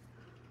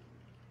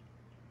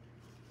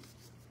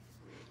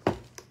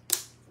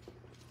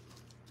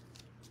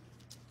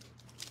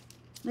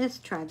 Let's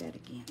try that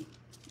again.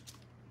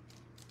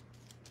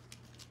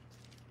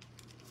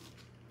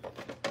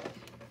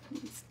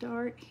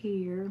 Start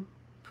here,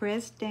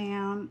 press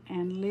down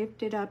and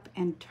lift it up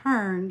and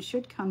turn.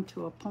 Should come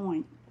to a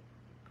point.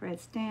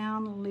 Press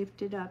down,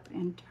 lift it up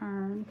and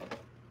turn.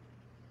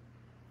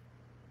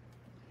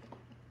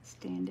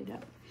 Stand it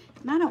up.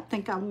 And I don't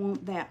think I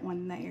want that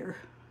one there.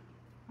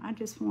 I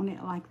just want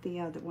it like the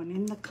other one,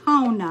 in the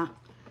corner.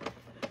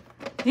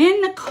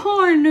 In the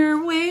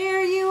corner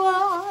where you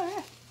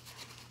are.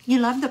 You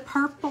love the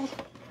purple?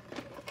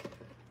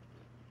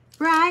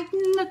 Right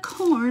in the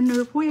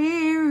corner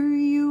where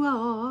you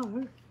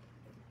are.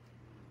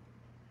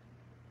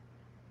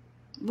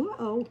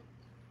 Whoa.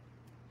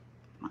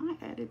 I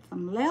added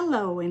some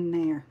yellow in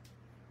there.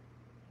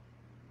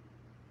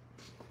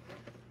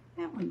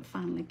 That one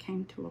finally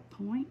came to a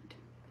point.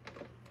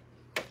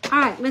 All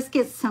right, let's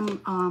get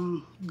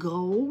some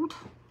gold.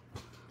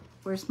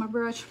 Where's my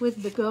brush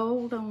with the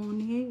gold on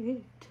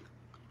it?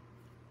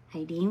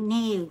 I don't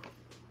know.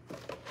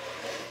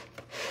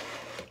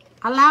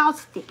 I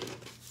lost it.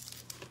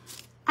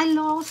 I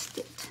lost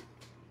it.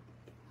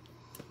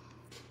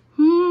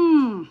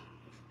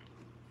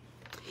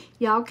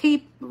 Y'all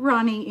keep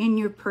Ronnie in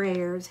your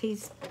prayers.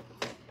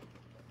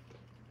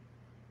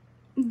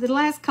 The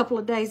last couple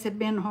of days have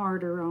been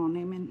harder on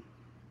him, and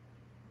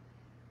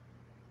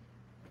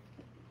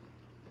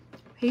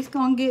he's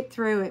gonna get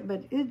through it,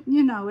 but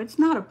you know, it's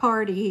not a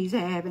party he's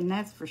having,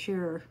 that's for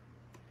sure.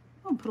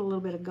 I'm gonna put a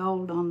little bit of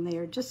gold on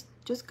there just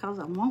cause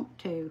I want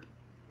to.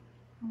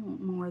 I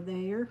want more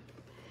there.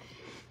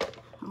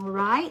 All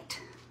right.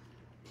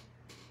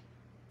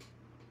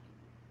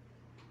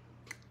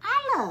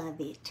 I love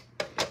it.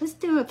 Let's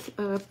do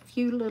a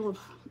few little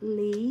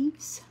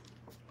leaves.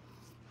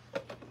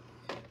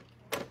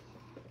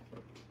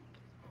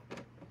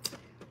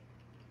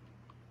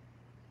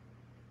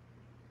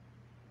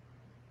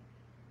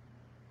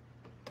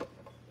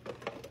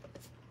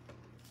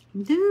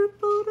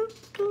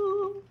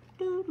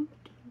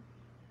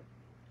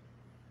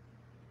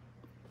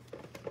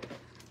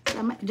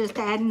 I'm just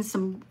adding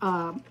some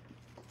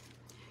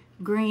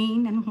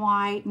green and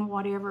white and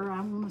whatever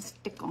I want to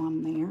stick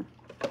on there.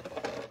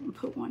 And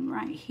put one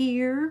right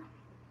here.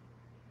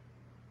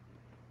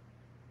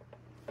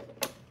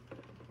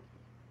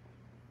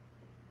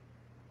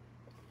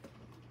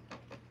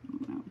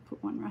 I'll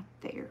put one right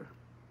there.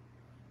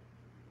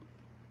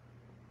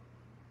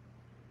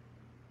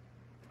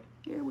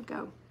 There we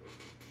go.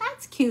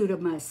 That's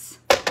cute-a-muss.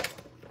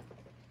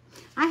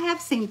 I have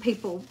seen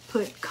people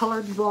put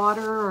colored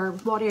water or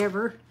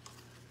whatever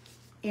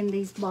in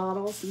these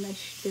bottles, and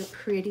they're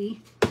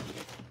pretty.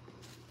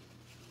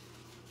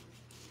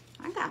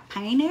 I got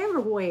paint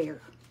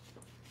everywhere.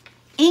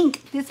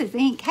 Ink. This is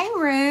ink. Hey,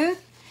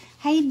 Ruth.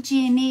 Hey,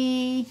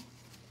 Jenny.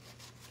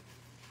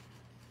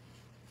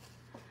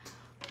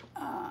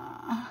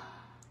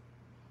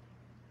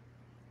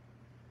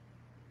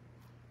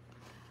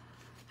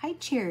 Hey,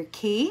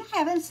 Cherokee. I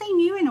haven't seen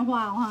you in a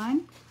while,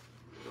 hon.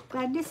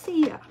 Glad to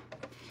see you.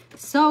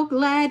 So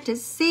glad to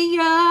see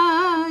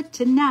you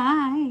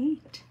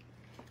tonight.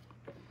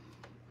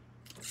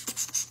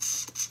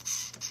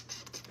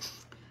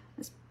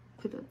 Let's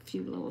put a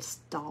few little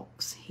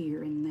stalks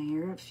here and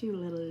there, a few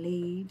little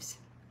leaves.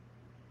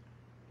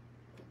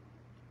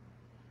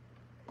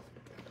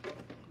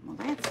 Well,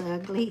 that's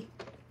ugly.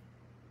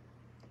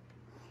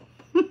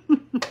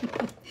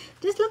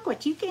 Just look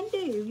what you can do.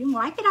 You can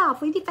wipe it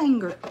off with your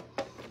finger.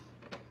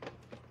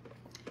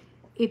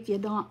 If you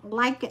don't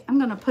like it, I'm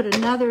going to put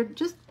another,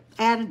 just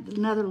add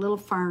another little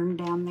fern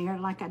down there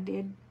like I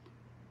did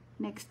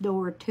next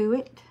door to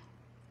it.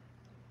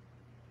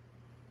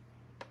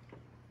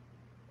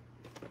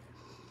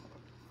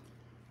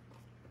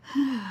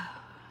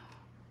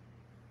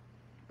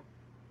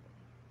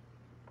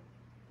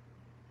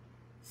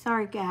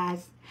 Sorry,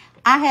 guys.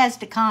 I has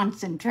to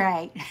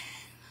concentrate.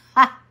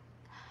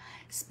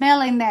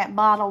 Smelling that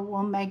bottle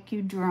will make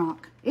you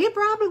drunk. It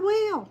probably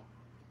will.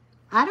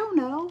 I don't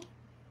know.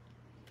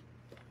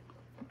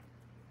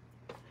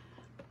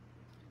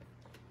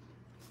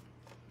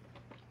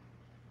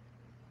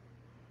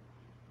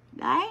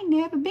 I ain't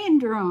never been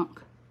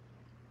drunk.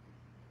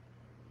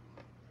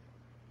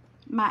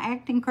 Am I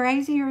acting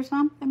crazy or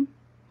something?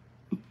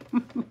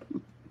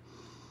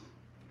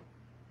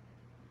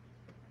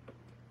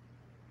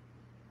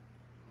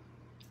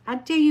 I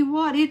tell you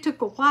what, it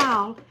took a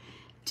while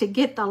to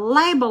get the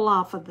label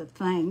off of the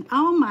thing.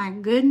 Oh my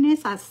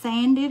goodness, I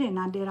sanded and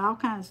I did all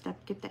kinds of stuff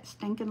to get that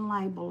stinking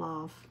label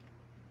off.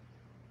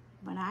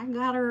 But I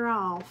got her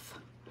off.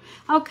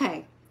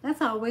 Okay,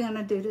 that's all we're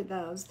gonna do to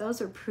those.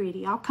 Those are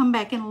pretty. I'll come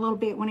back in a little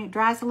bit when it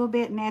dries a little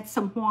bit and add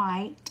some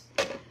white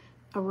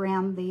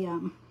around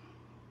the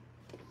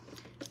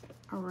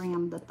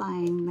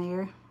thing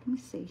there. Let me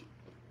see.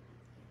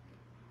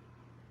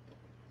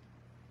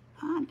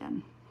 I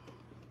done.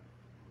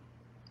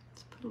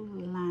 Let's put a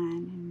little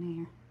line in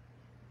there.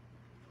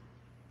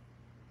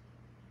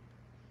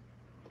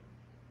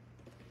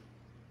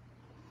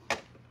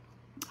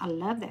 I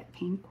love that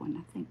pink one.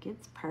 I think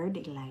it's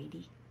pretty,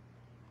 lady.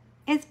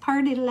 It's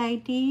pretty,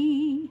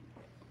 lady.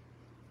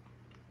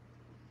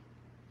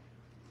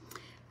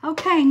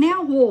 Okay,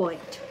 now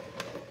what?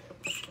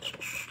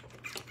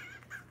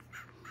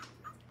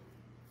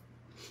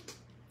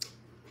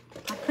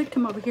 I could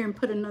come over here and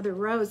put another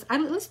rose.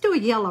 Let's do a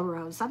yellow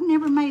rose. I've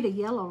never made a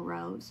yellow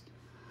rose.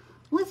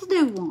 Let's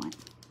do one.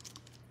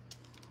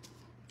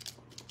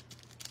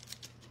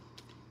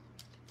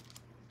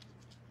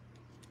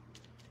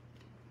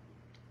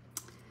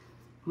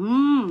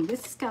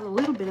 This has got a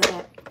little bit of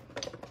that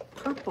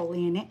purple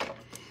in it.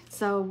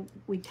 So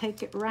we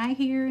take it right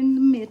here in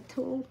the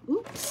middle.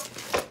 Oops.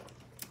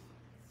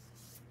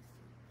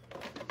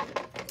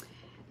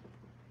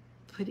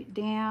 Put it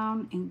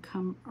down and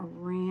come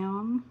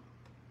around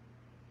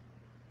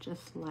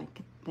just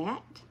like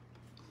that.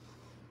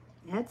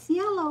 That's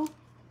yellow.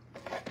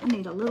 I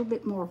need a little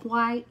bit more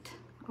white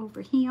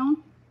over here.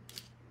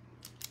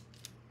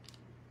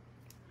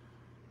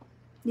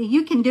 Now,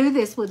 you can do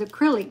this with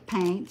acrylic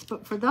paints,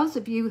 but for those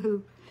of you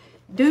who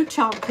do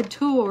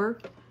chalkcouture,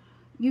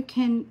 you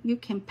can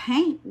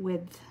paint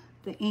with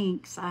the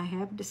inks, I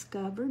have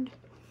discovered.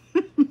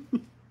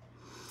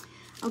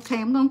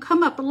 Okay, I'm going to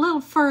come up a little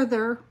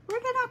further. Where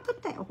did I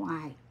put that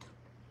white?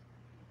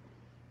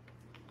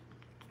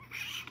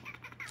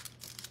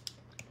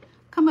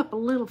 Come up a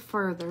little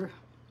further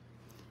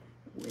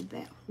with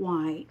that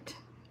white,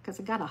 because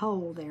I got a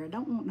hole there. I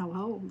don't want no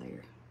hole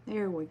there.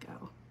 There we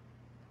go.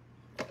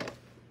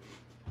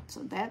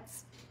 So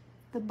that's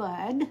the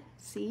bud.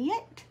 See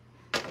it?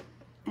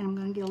 And I'm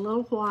going to get a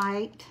little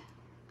white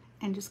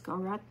and just go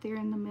right there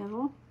in the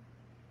middle.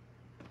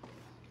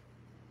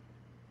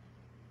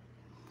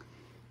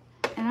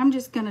 And I'm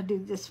just going to do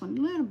this one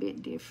a little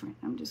bit different.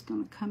 I'm just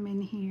going to come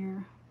in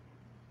here,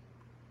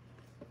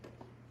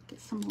 get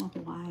some more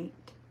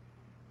white,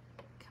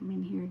 come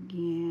in here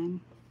again,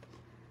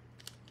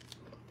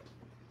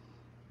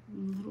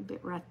 a little bit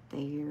right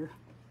there.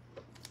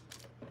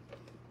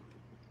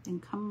 Then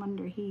come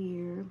under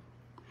here.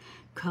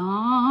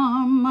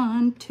 Come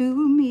unto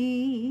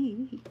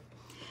me,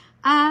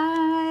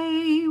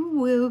 I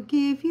will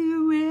give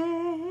you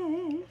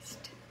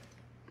rest.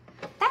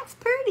 That's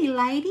pretty,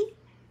 lady.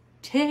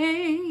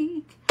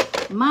 Take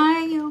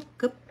my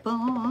yoke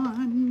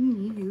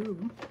upon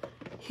you.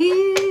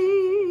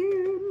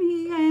 Hear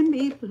me and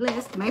be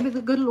blessed. Maybe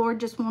the good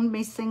Lord just wanted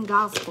me to sing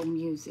gospel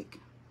music.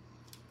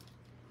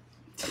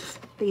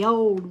 The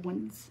old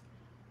ones.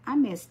 I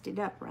messed it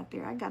up right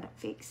there. I gotta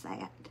fix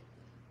that.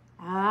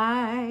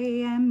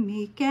 I am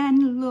meek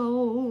and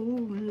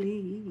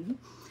lowly.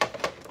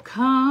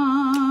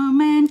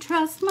 Come and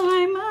trust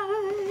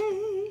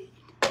my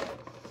might.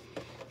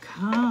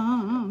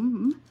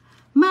 Come,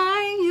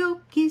 my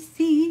yoke is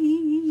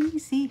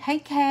easy. Hey,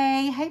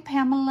 Kay. Hey,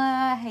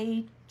 Pamela.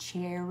 Hey,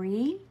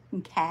 Cherry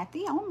and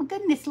Kathy. Oh, my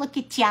goodness. Look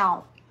at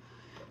y'all.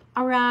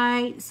 All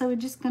right. So we're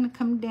just going to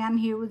come down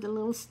here with a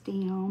little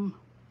stem.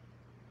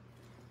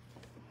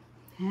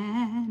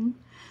 And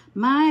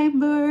my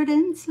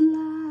burden's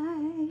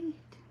light.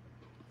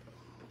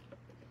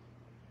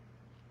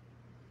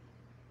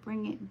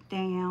 Bring it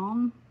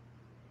down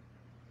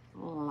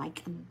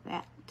like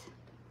that.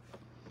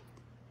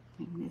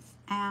 Bring this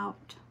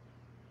out.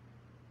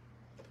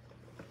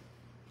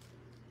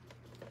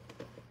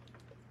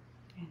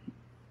 And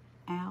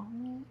out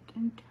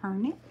and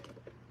turn it.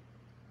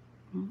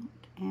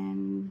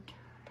 And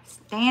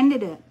stand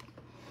it up.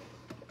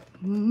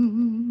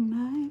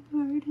 My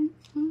burden's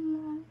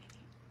light.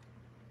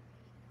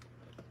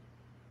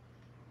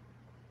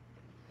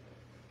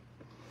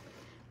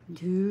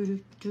 Do, do,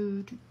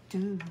 do, do,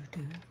 do,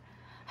 do.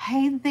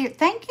 Hey there.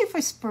 Thank you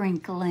for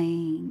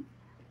sprinkling.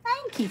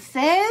 Thank you,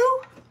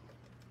 Sue.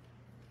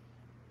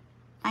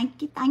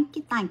 Thank you, thank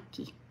you, thank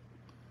you.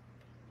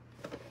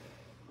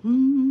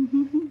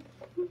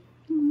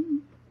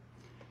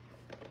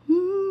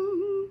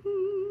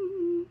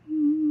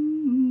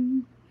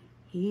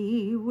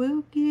 He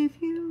will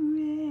give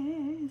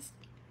you rest.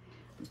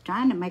 I was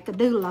trying to make a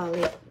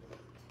doololly.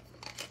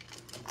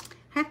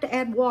 Have to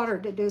add water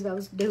to do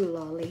those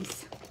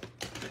doolollies.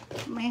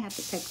 I may have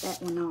to take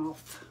that one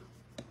off.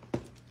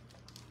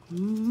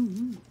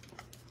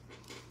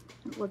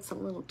 It looks a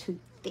little too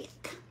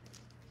thick.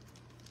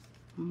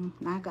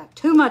 I got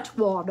too much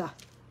water.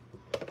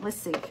 Let's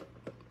see.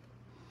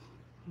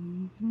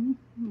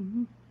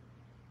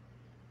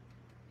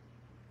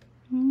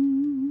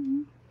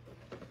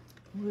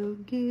 We'll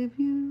give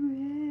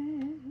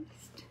you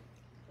rest.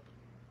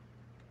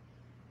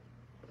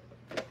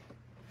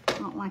 I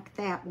don't like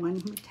that one.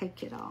 Let me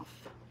take it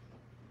off.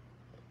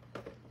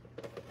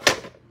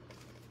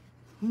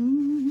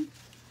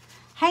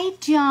 Hey,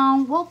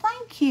 John. Well,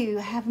 thank you.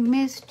 I have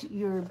missed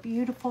your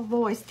beautiful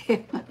voice.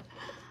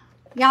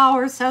 Y'all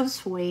are so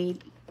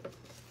sweet.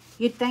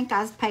 You'd think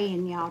I was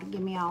paying y'all to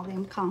give me all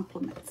them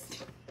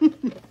compliments.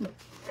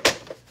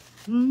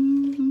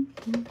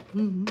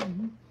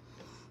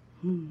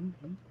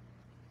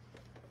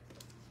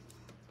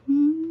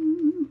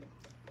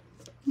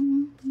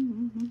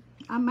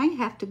 I may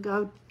have to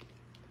go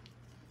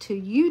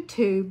to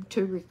YouTube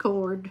to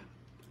record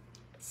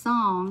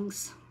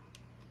songs.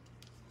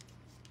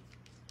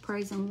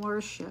 Praise and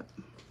worship.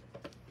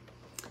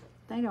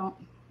 They're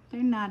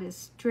not as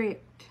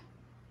strict.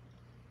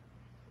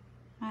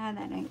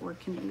 That ain't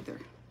working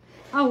either.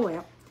 Oh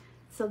well.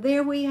 So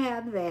there we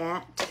have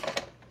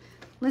that.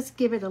 Let's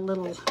give it a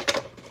little,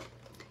 let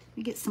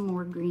me get some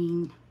more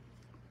green.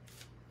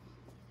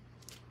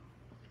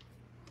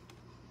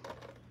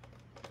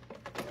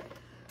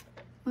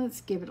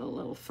 Let's give it a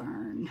little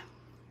fern.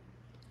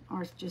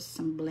 Or just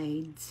some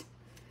blades.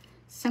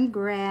 Some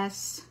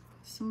grass,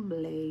 some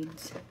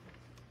blades.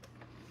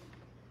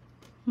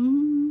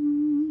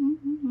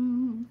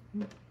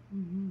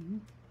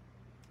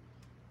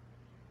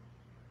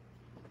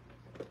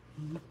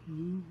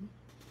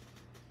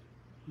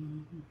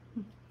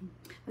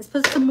 Let's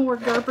put some more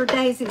Gerber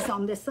daisies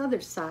on this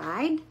other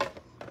side.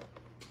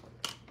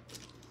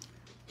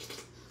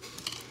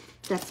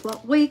 That's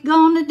what we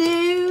gonna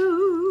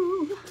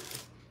do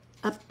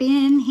up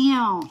in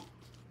here.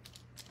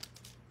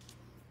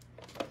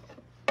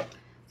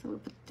 So we'll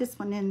put this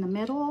one in the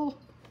middle.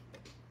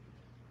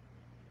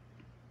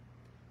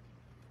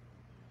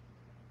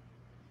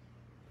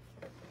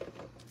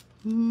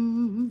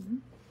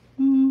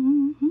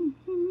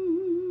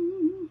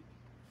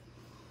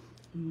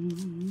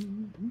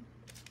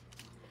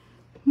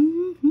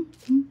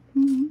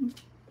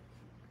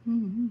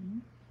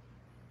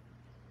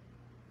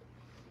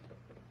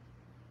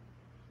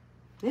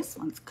 This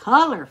one's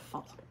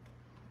colorful.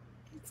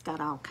 It's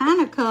got all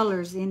kind of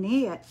colors in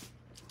it.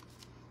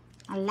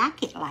 I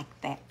like it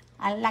like that.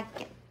 I like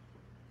it.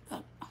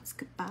 Oh,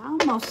 I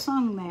almost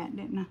sung that,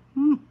 didn't I?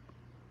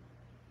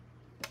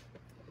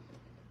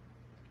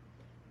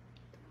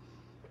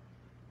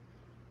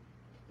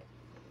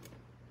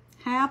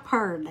 How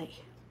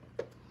pretty.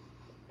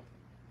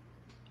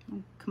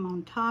 Come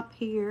on top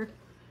here.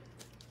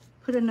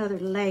 Put another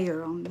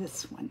layer on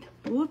this one.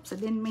 Whoops, I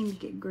didn't mean to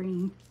get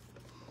green.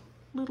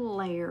 Little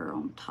layer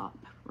on top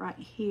right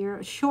here,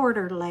 a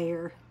shorter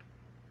layer.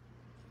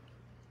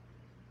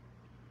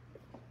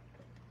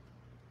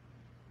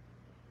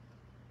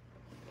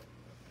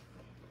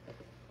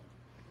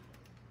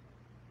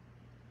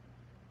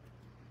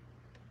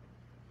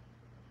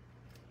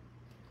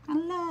 I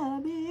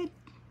love it.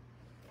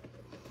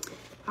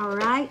 All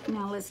right,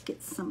 now let's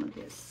get some of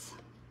this.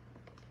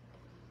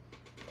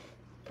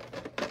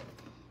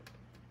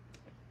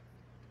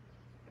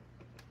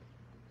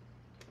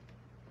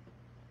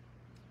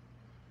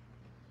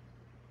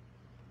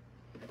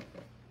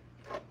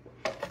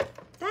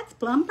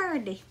 Plum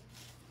birdie.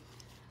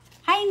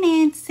 Hey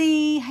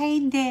Nancy,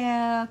 hey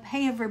Deb,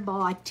 hey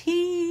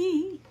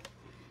everybody.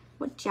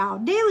 What y'all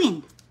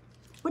doing?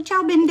 What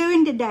y'all been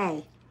doing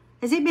today?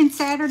 Has it been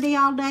Saturday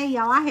all day?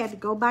 Y'all, I had to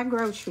go buy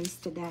groceries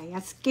today. I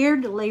was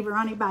scared to leave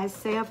Ronnie by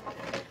himself,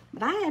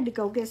 but I had to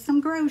go get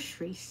some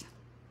groceries.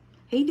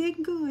 He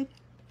did good.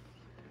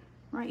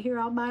 Right here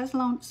all by his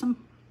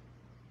lonesome.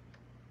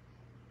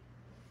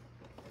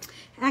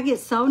 I get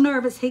so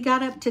nervous. He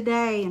got up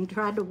today and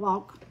tried to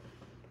walk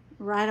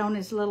right on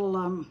his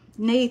little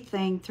knee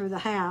thing through the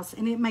house,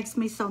 and it makes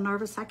me so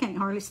nervous I can't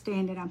hardly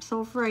stand it. I'm so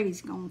afraid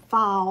he's gonna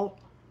fall,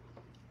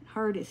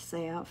 hurt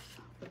himself.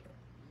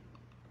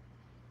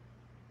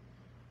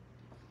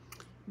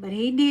 But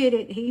he did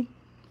it.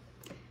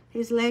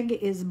 His leg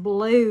is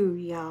blue,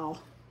 y'all.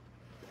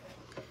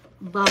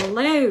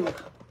 Blue.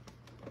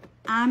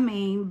 I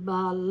mean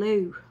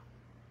blue.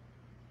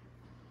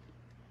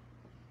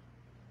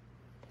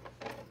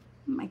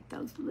 Make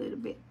those a little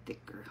bit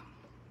thicker.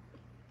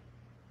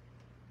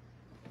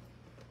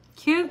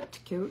 Cute,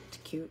 cute,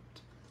 cute.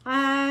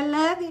 I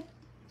love it.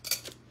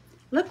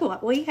 Look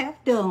what we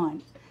have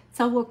done.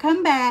 So we'll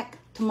come back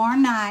tomorrow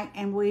night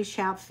and we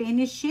shall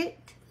finish it.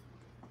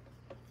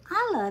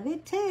 I love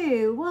it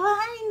too. Well,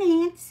 hi,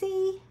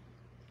 Nancy.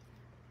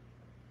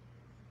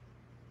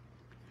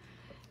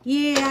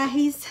 Yeah,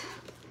 he's...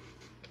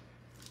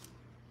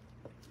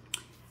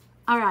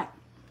 All right.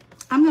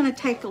 I'm going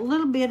to take a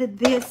little bit of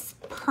this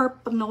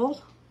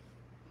purple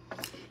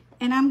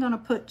and I'm going to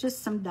put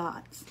just some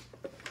dots.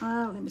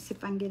 Oh, let me see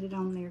if I can get it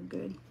on there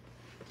good.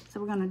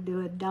 So we're going to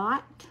do a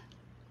dot.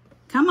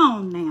 Come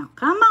on now.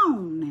 Come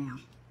on now.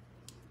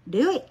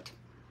 Do it.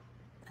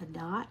 A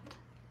dot.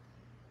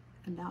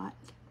 A dot.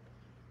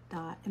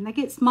 Dot. And they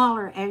get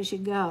smaller as you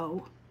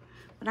go.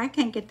 But I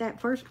can't get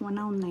that first one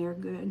on there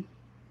good.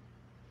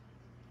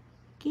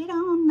 Get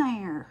on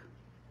there.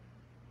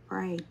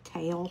 Braid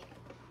tail.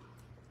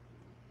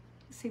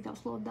 See those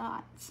little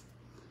dots?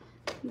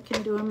 You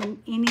can do them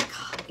in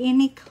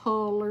any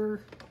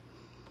color.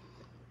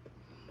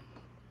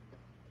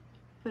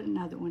 Put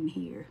another one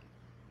here.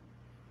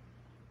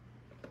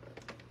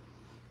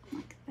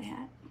 Like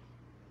that.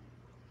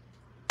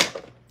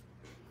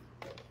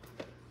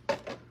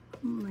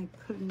 I'm going to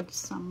put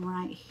some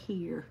right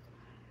here.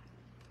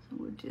 So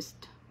we'll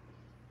just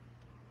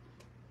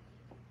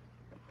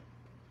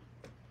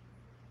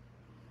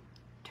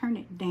turn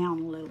it down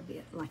a little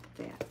bit like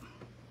that.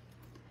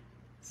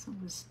 So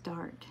we'll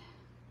start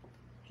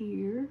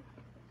here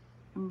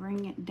and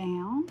bring it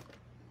down,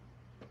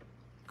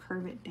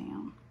 curve it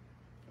down.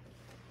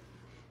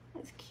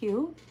 That's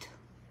cute.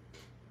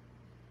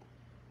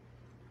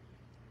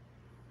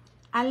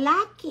 I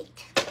like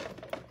it.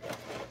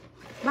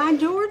 By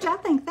George, I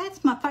think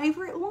that's my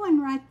favorite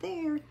one right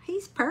there.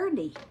 He's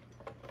pretty.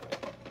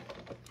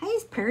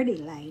 He's pretty,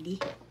 lady.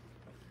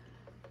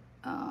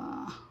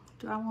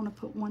 Do I want to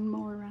put one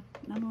more?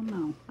 I don't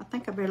know. I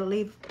think I better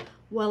leave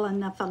well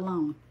enough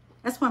alone.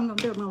 That's what I'm going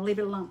to do. I'm going to leave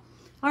it alone.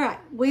 All right.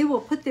 We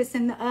will put this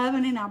in the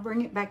oven and I'll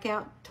bring it back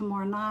out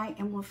tomorrow night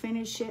and we'll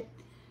finish it.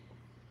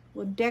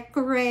 We'll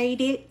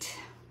decorate it.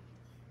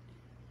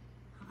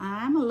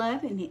 I'm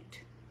loving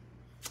it.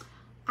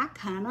 I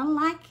kind of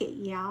like it,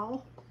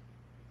 y'all.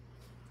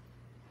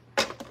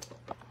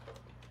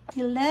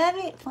 You love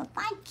it? Well,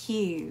 thank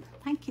you.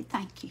 Thank you,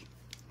 thank you.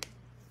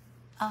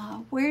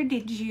 Where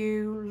did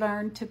you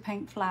learn to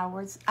paint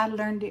flowers? I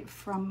learned it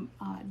from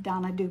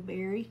Donna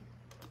Dewberry.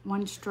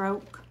 One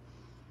stroke.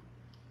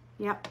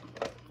 Yep.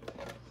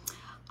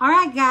 All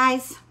right,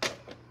 guys.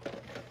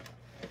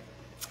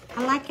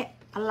 I like it.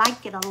 I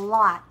like it a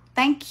lot.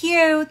 Thank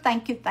you.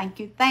 Thank you, thank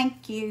you,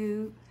 thank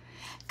you.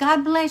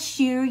 God bless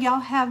you. Y'all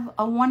have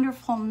a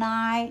wonderful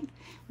night.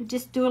 We'll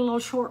just do a little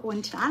short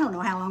one. I don't know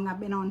how long I've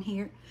been on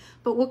here.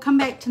 But we'll come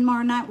back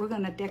tomorrow night. We're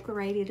going to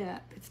decorate it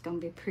up. It's going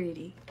to be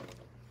pretty.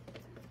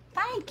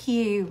 Thank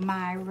you,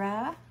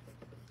 Myra.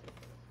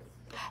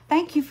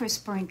 Thank you for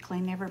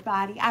sprinkling,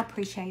 everybody. I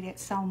appreciate it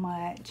so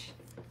much.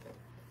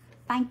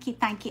 Thank you,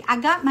 thank you. I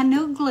got my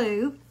new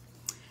glue.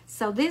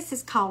 So this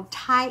is called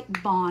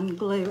Tight Bond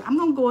glue. I'm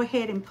going to go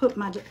ahead and put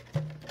my...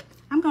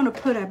 I'm going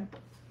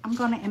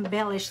to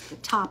embellish the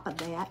top of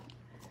that.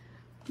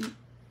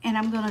 And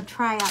I'm going to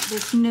try out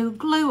this new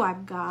glue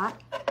I've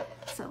got.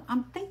 So I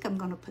think I'm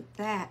going to put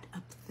that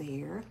up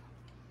there.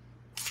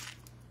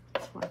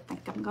 That's what I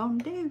think I'm going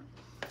to do.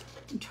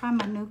 And try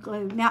my new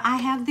glue. Now I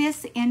have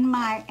this in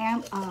my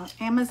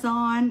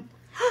Amazon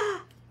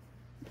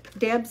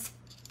Deb's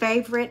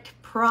favorite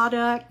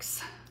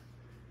products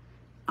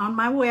on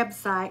my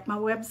website. My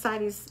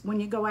website is,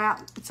 when you go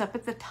out, it's up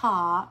at the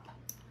top.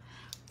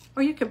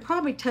 Or you could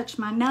probably touch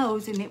my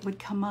nose and it would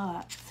come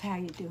up. That's how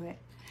you do it.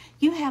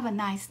 You have a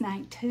nice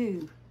night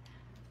too.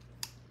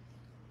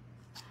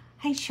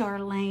 Hey,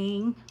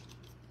 Charlene.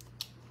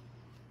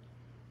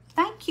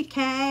 Thank you,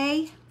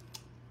 Kay.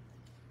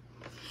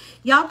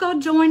 Y'all go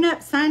join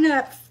up, sign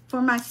up for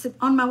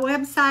on my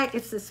website.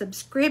 It's a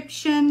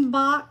subscription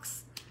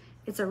box.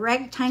 It's a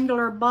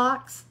rectangular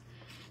box.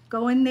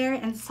 Go in there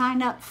and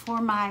sign up for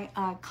my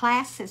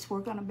classes we're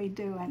going to be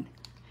doing.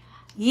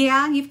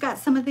 Yeah, you've got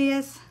some of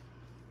this.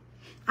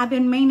 I've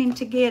been meaning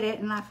to get it,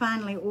 and I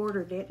finally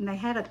ordered it. And they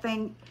had a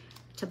thing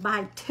to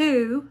buy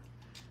 2,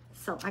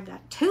 so I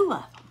got 2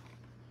 of them.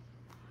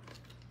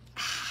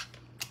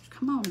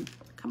 Come on.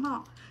 Come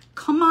on.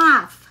 Come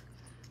off.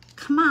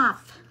 Come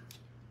off.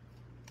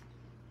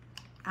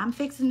 I'm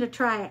fixing to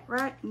try it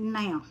right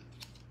now.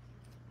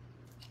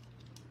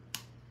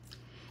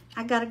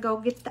 I gotta go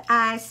get the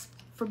ice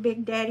for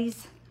Big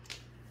Daddy's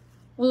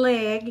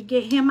leg.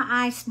 Get him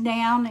iced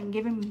down and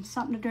give him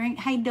something to drink.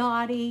 Hey,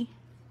 Dottie.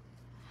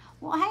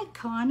 Well, hey,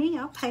 Connie,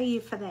 I'll pay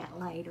you for that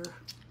later.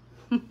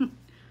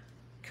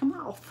 Come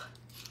off.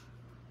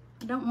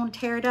 I don't want to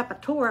tear it up. I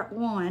tore up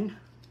one.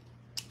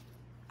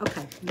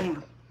 Okay,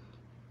 now.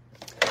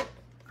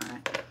 All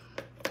right.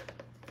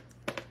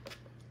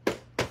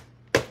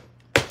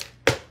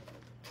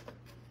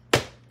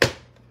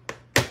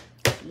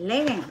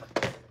 Lay down.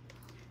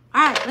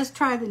 All right, let's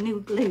try the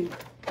new glue.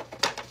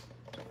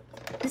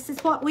 This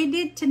is what we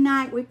did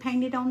tonight. We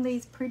painted on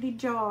these pretty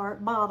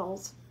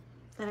bottles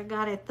that I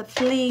got at the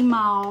flea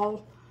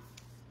mall.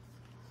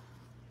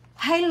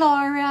 Hey,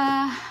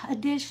 Laura,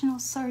 additional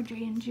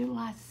surgery in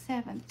July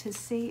 7th to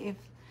see if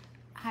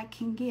I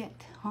can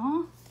get,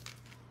 huh?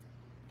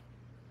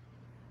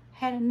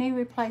 Had a knee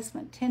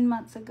replacement 10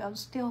 months ago,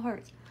 still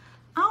hurts.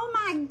 Oh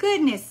my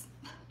goodness.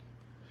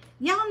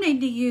 Y'all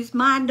need to use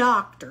my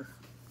doctor.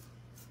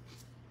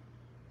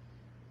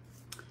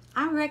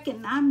 I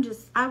reckon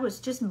I was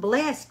just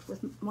blessed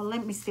with, well,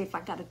 let me see if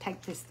I got to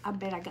take this. I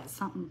bet I got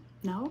something.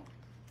 No?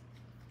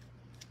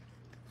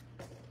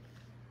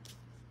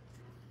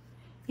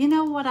 You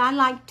know what I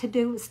like to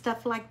do with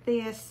stuff like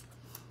this?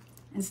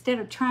 Instead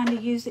of trying to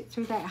use it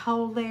through that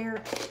hole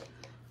there,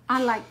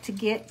 I like to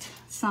get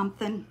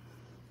something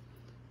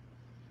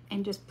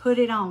and just put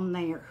it on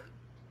there.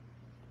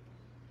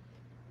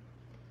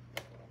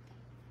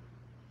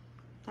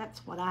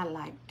 That's what I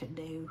like to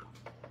do.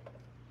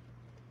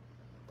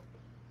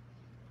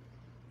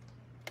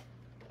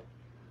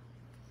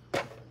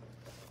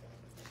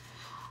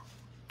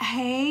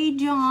 Hey,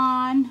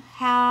 John,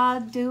 how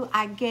do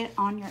I get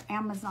on your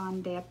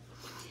Amazon, Deb?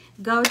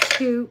 Go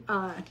to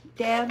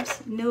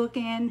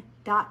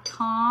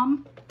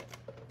debsnewagain.com.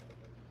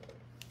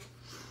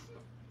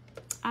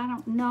 I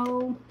don't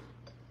know.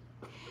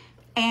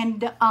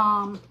 And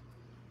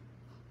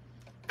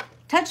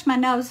touch my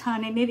nose,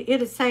 honey.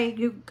 It'll say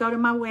you go to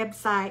my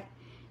website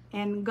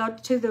and go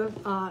to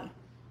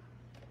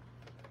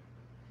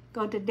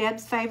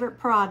Deb's Favorite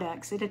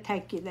Products. It'll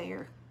take you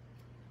there.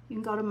 You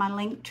can go to my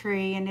link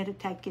tree and it'll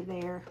take you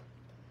there.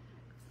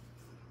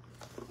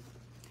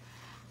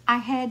 I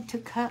had to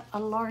cut a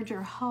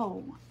larger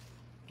hole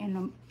in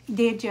them.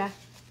 Did ya?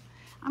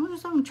 I'm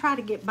just going to try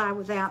to get by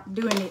without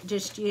doing it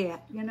just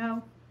yet, you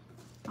know.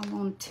 I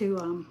want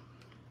to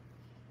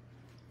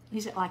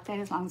use it like that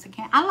as long as I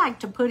can. I like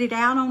to put it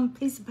out on a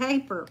piece of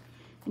paper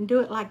and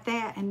do it like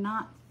that and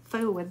not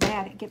fool with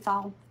that. It gets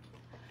all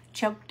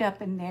choked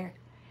up in there.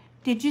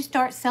 Did you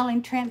start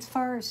selling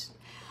transfers?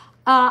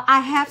 I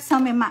have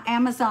some in my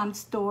Amazon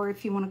store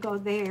if you want to go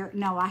there.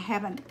 No, I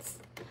haven't.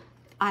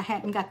 I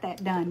hadn't got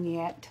that done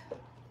yet.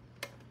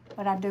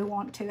 But I do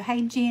want to.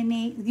 Hey,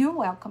 Jenny. You're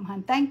welcome,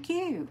 hon. Thank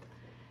you.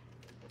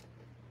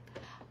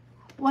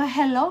 Well,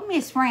 hello,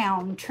 Miss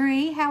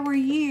Roundtree. How are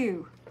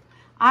you?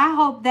 I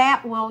hope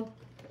that will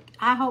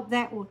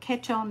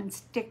catch on and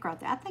stick right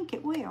there. I think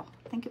it will.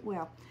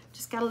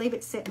 Just got to leave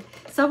it sitting.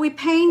 So we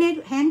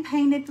hand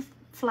painted the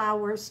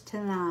flowers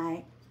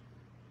tonight.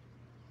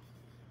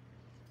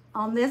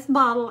 On this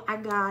bottle I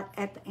got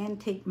at the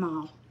antique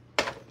mall.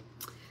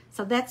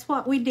 So that's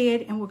what we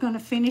did, and we're going to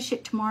finish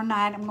it tomorrow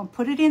night. I'm going to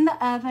put it in the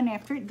oven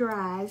after it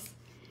dries.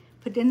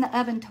 Put it in the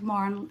oven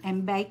tomorrow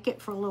and bake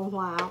it for a little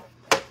while.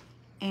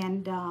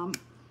 And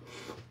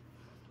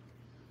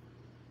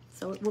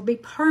so it will be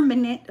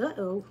permanent.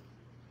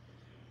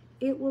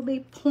 It will be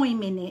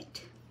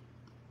permanent.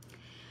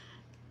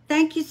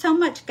 Thank you so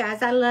much,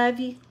 guys. I love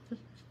you.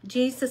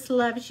 Jesus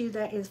loves you,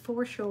 that is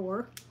for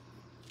sure.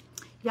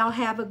 Y'all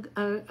have a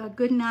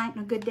good night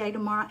and a good day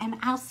tomorrow, and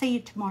I'll see you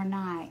tomorrow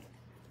night.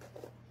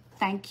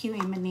 Thank you,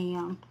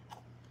 Eminem.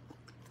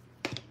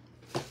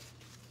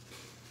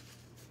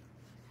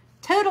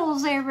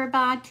 Toodles,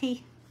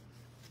 everybody.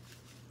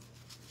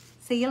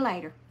 See you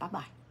later.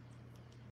 Bye-bye.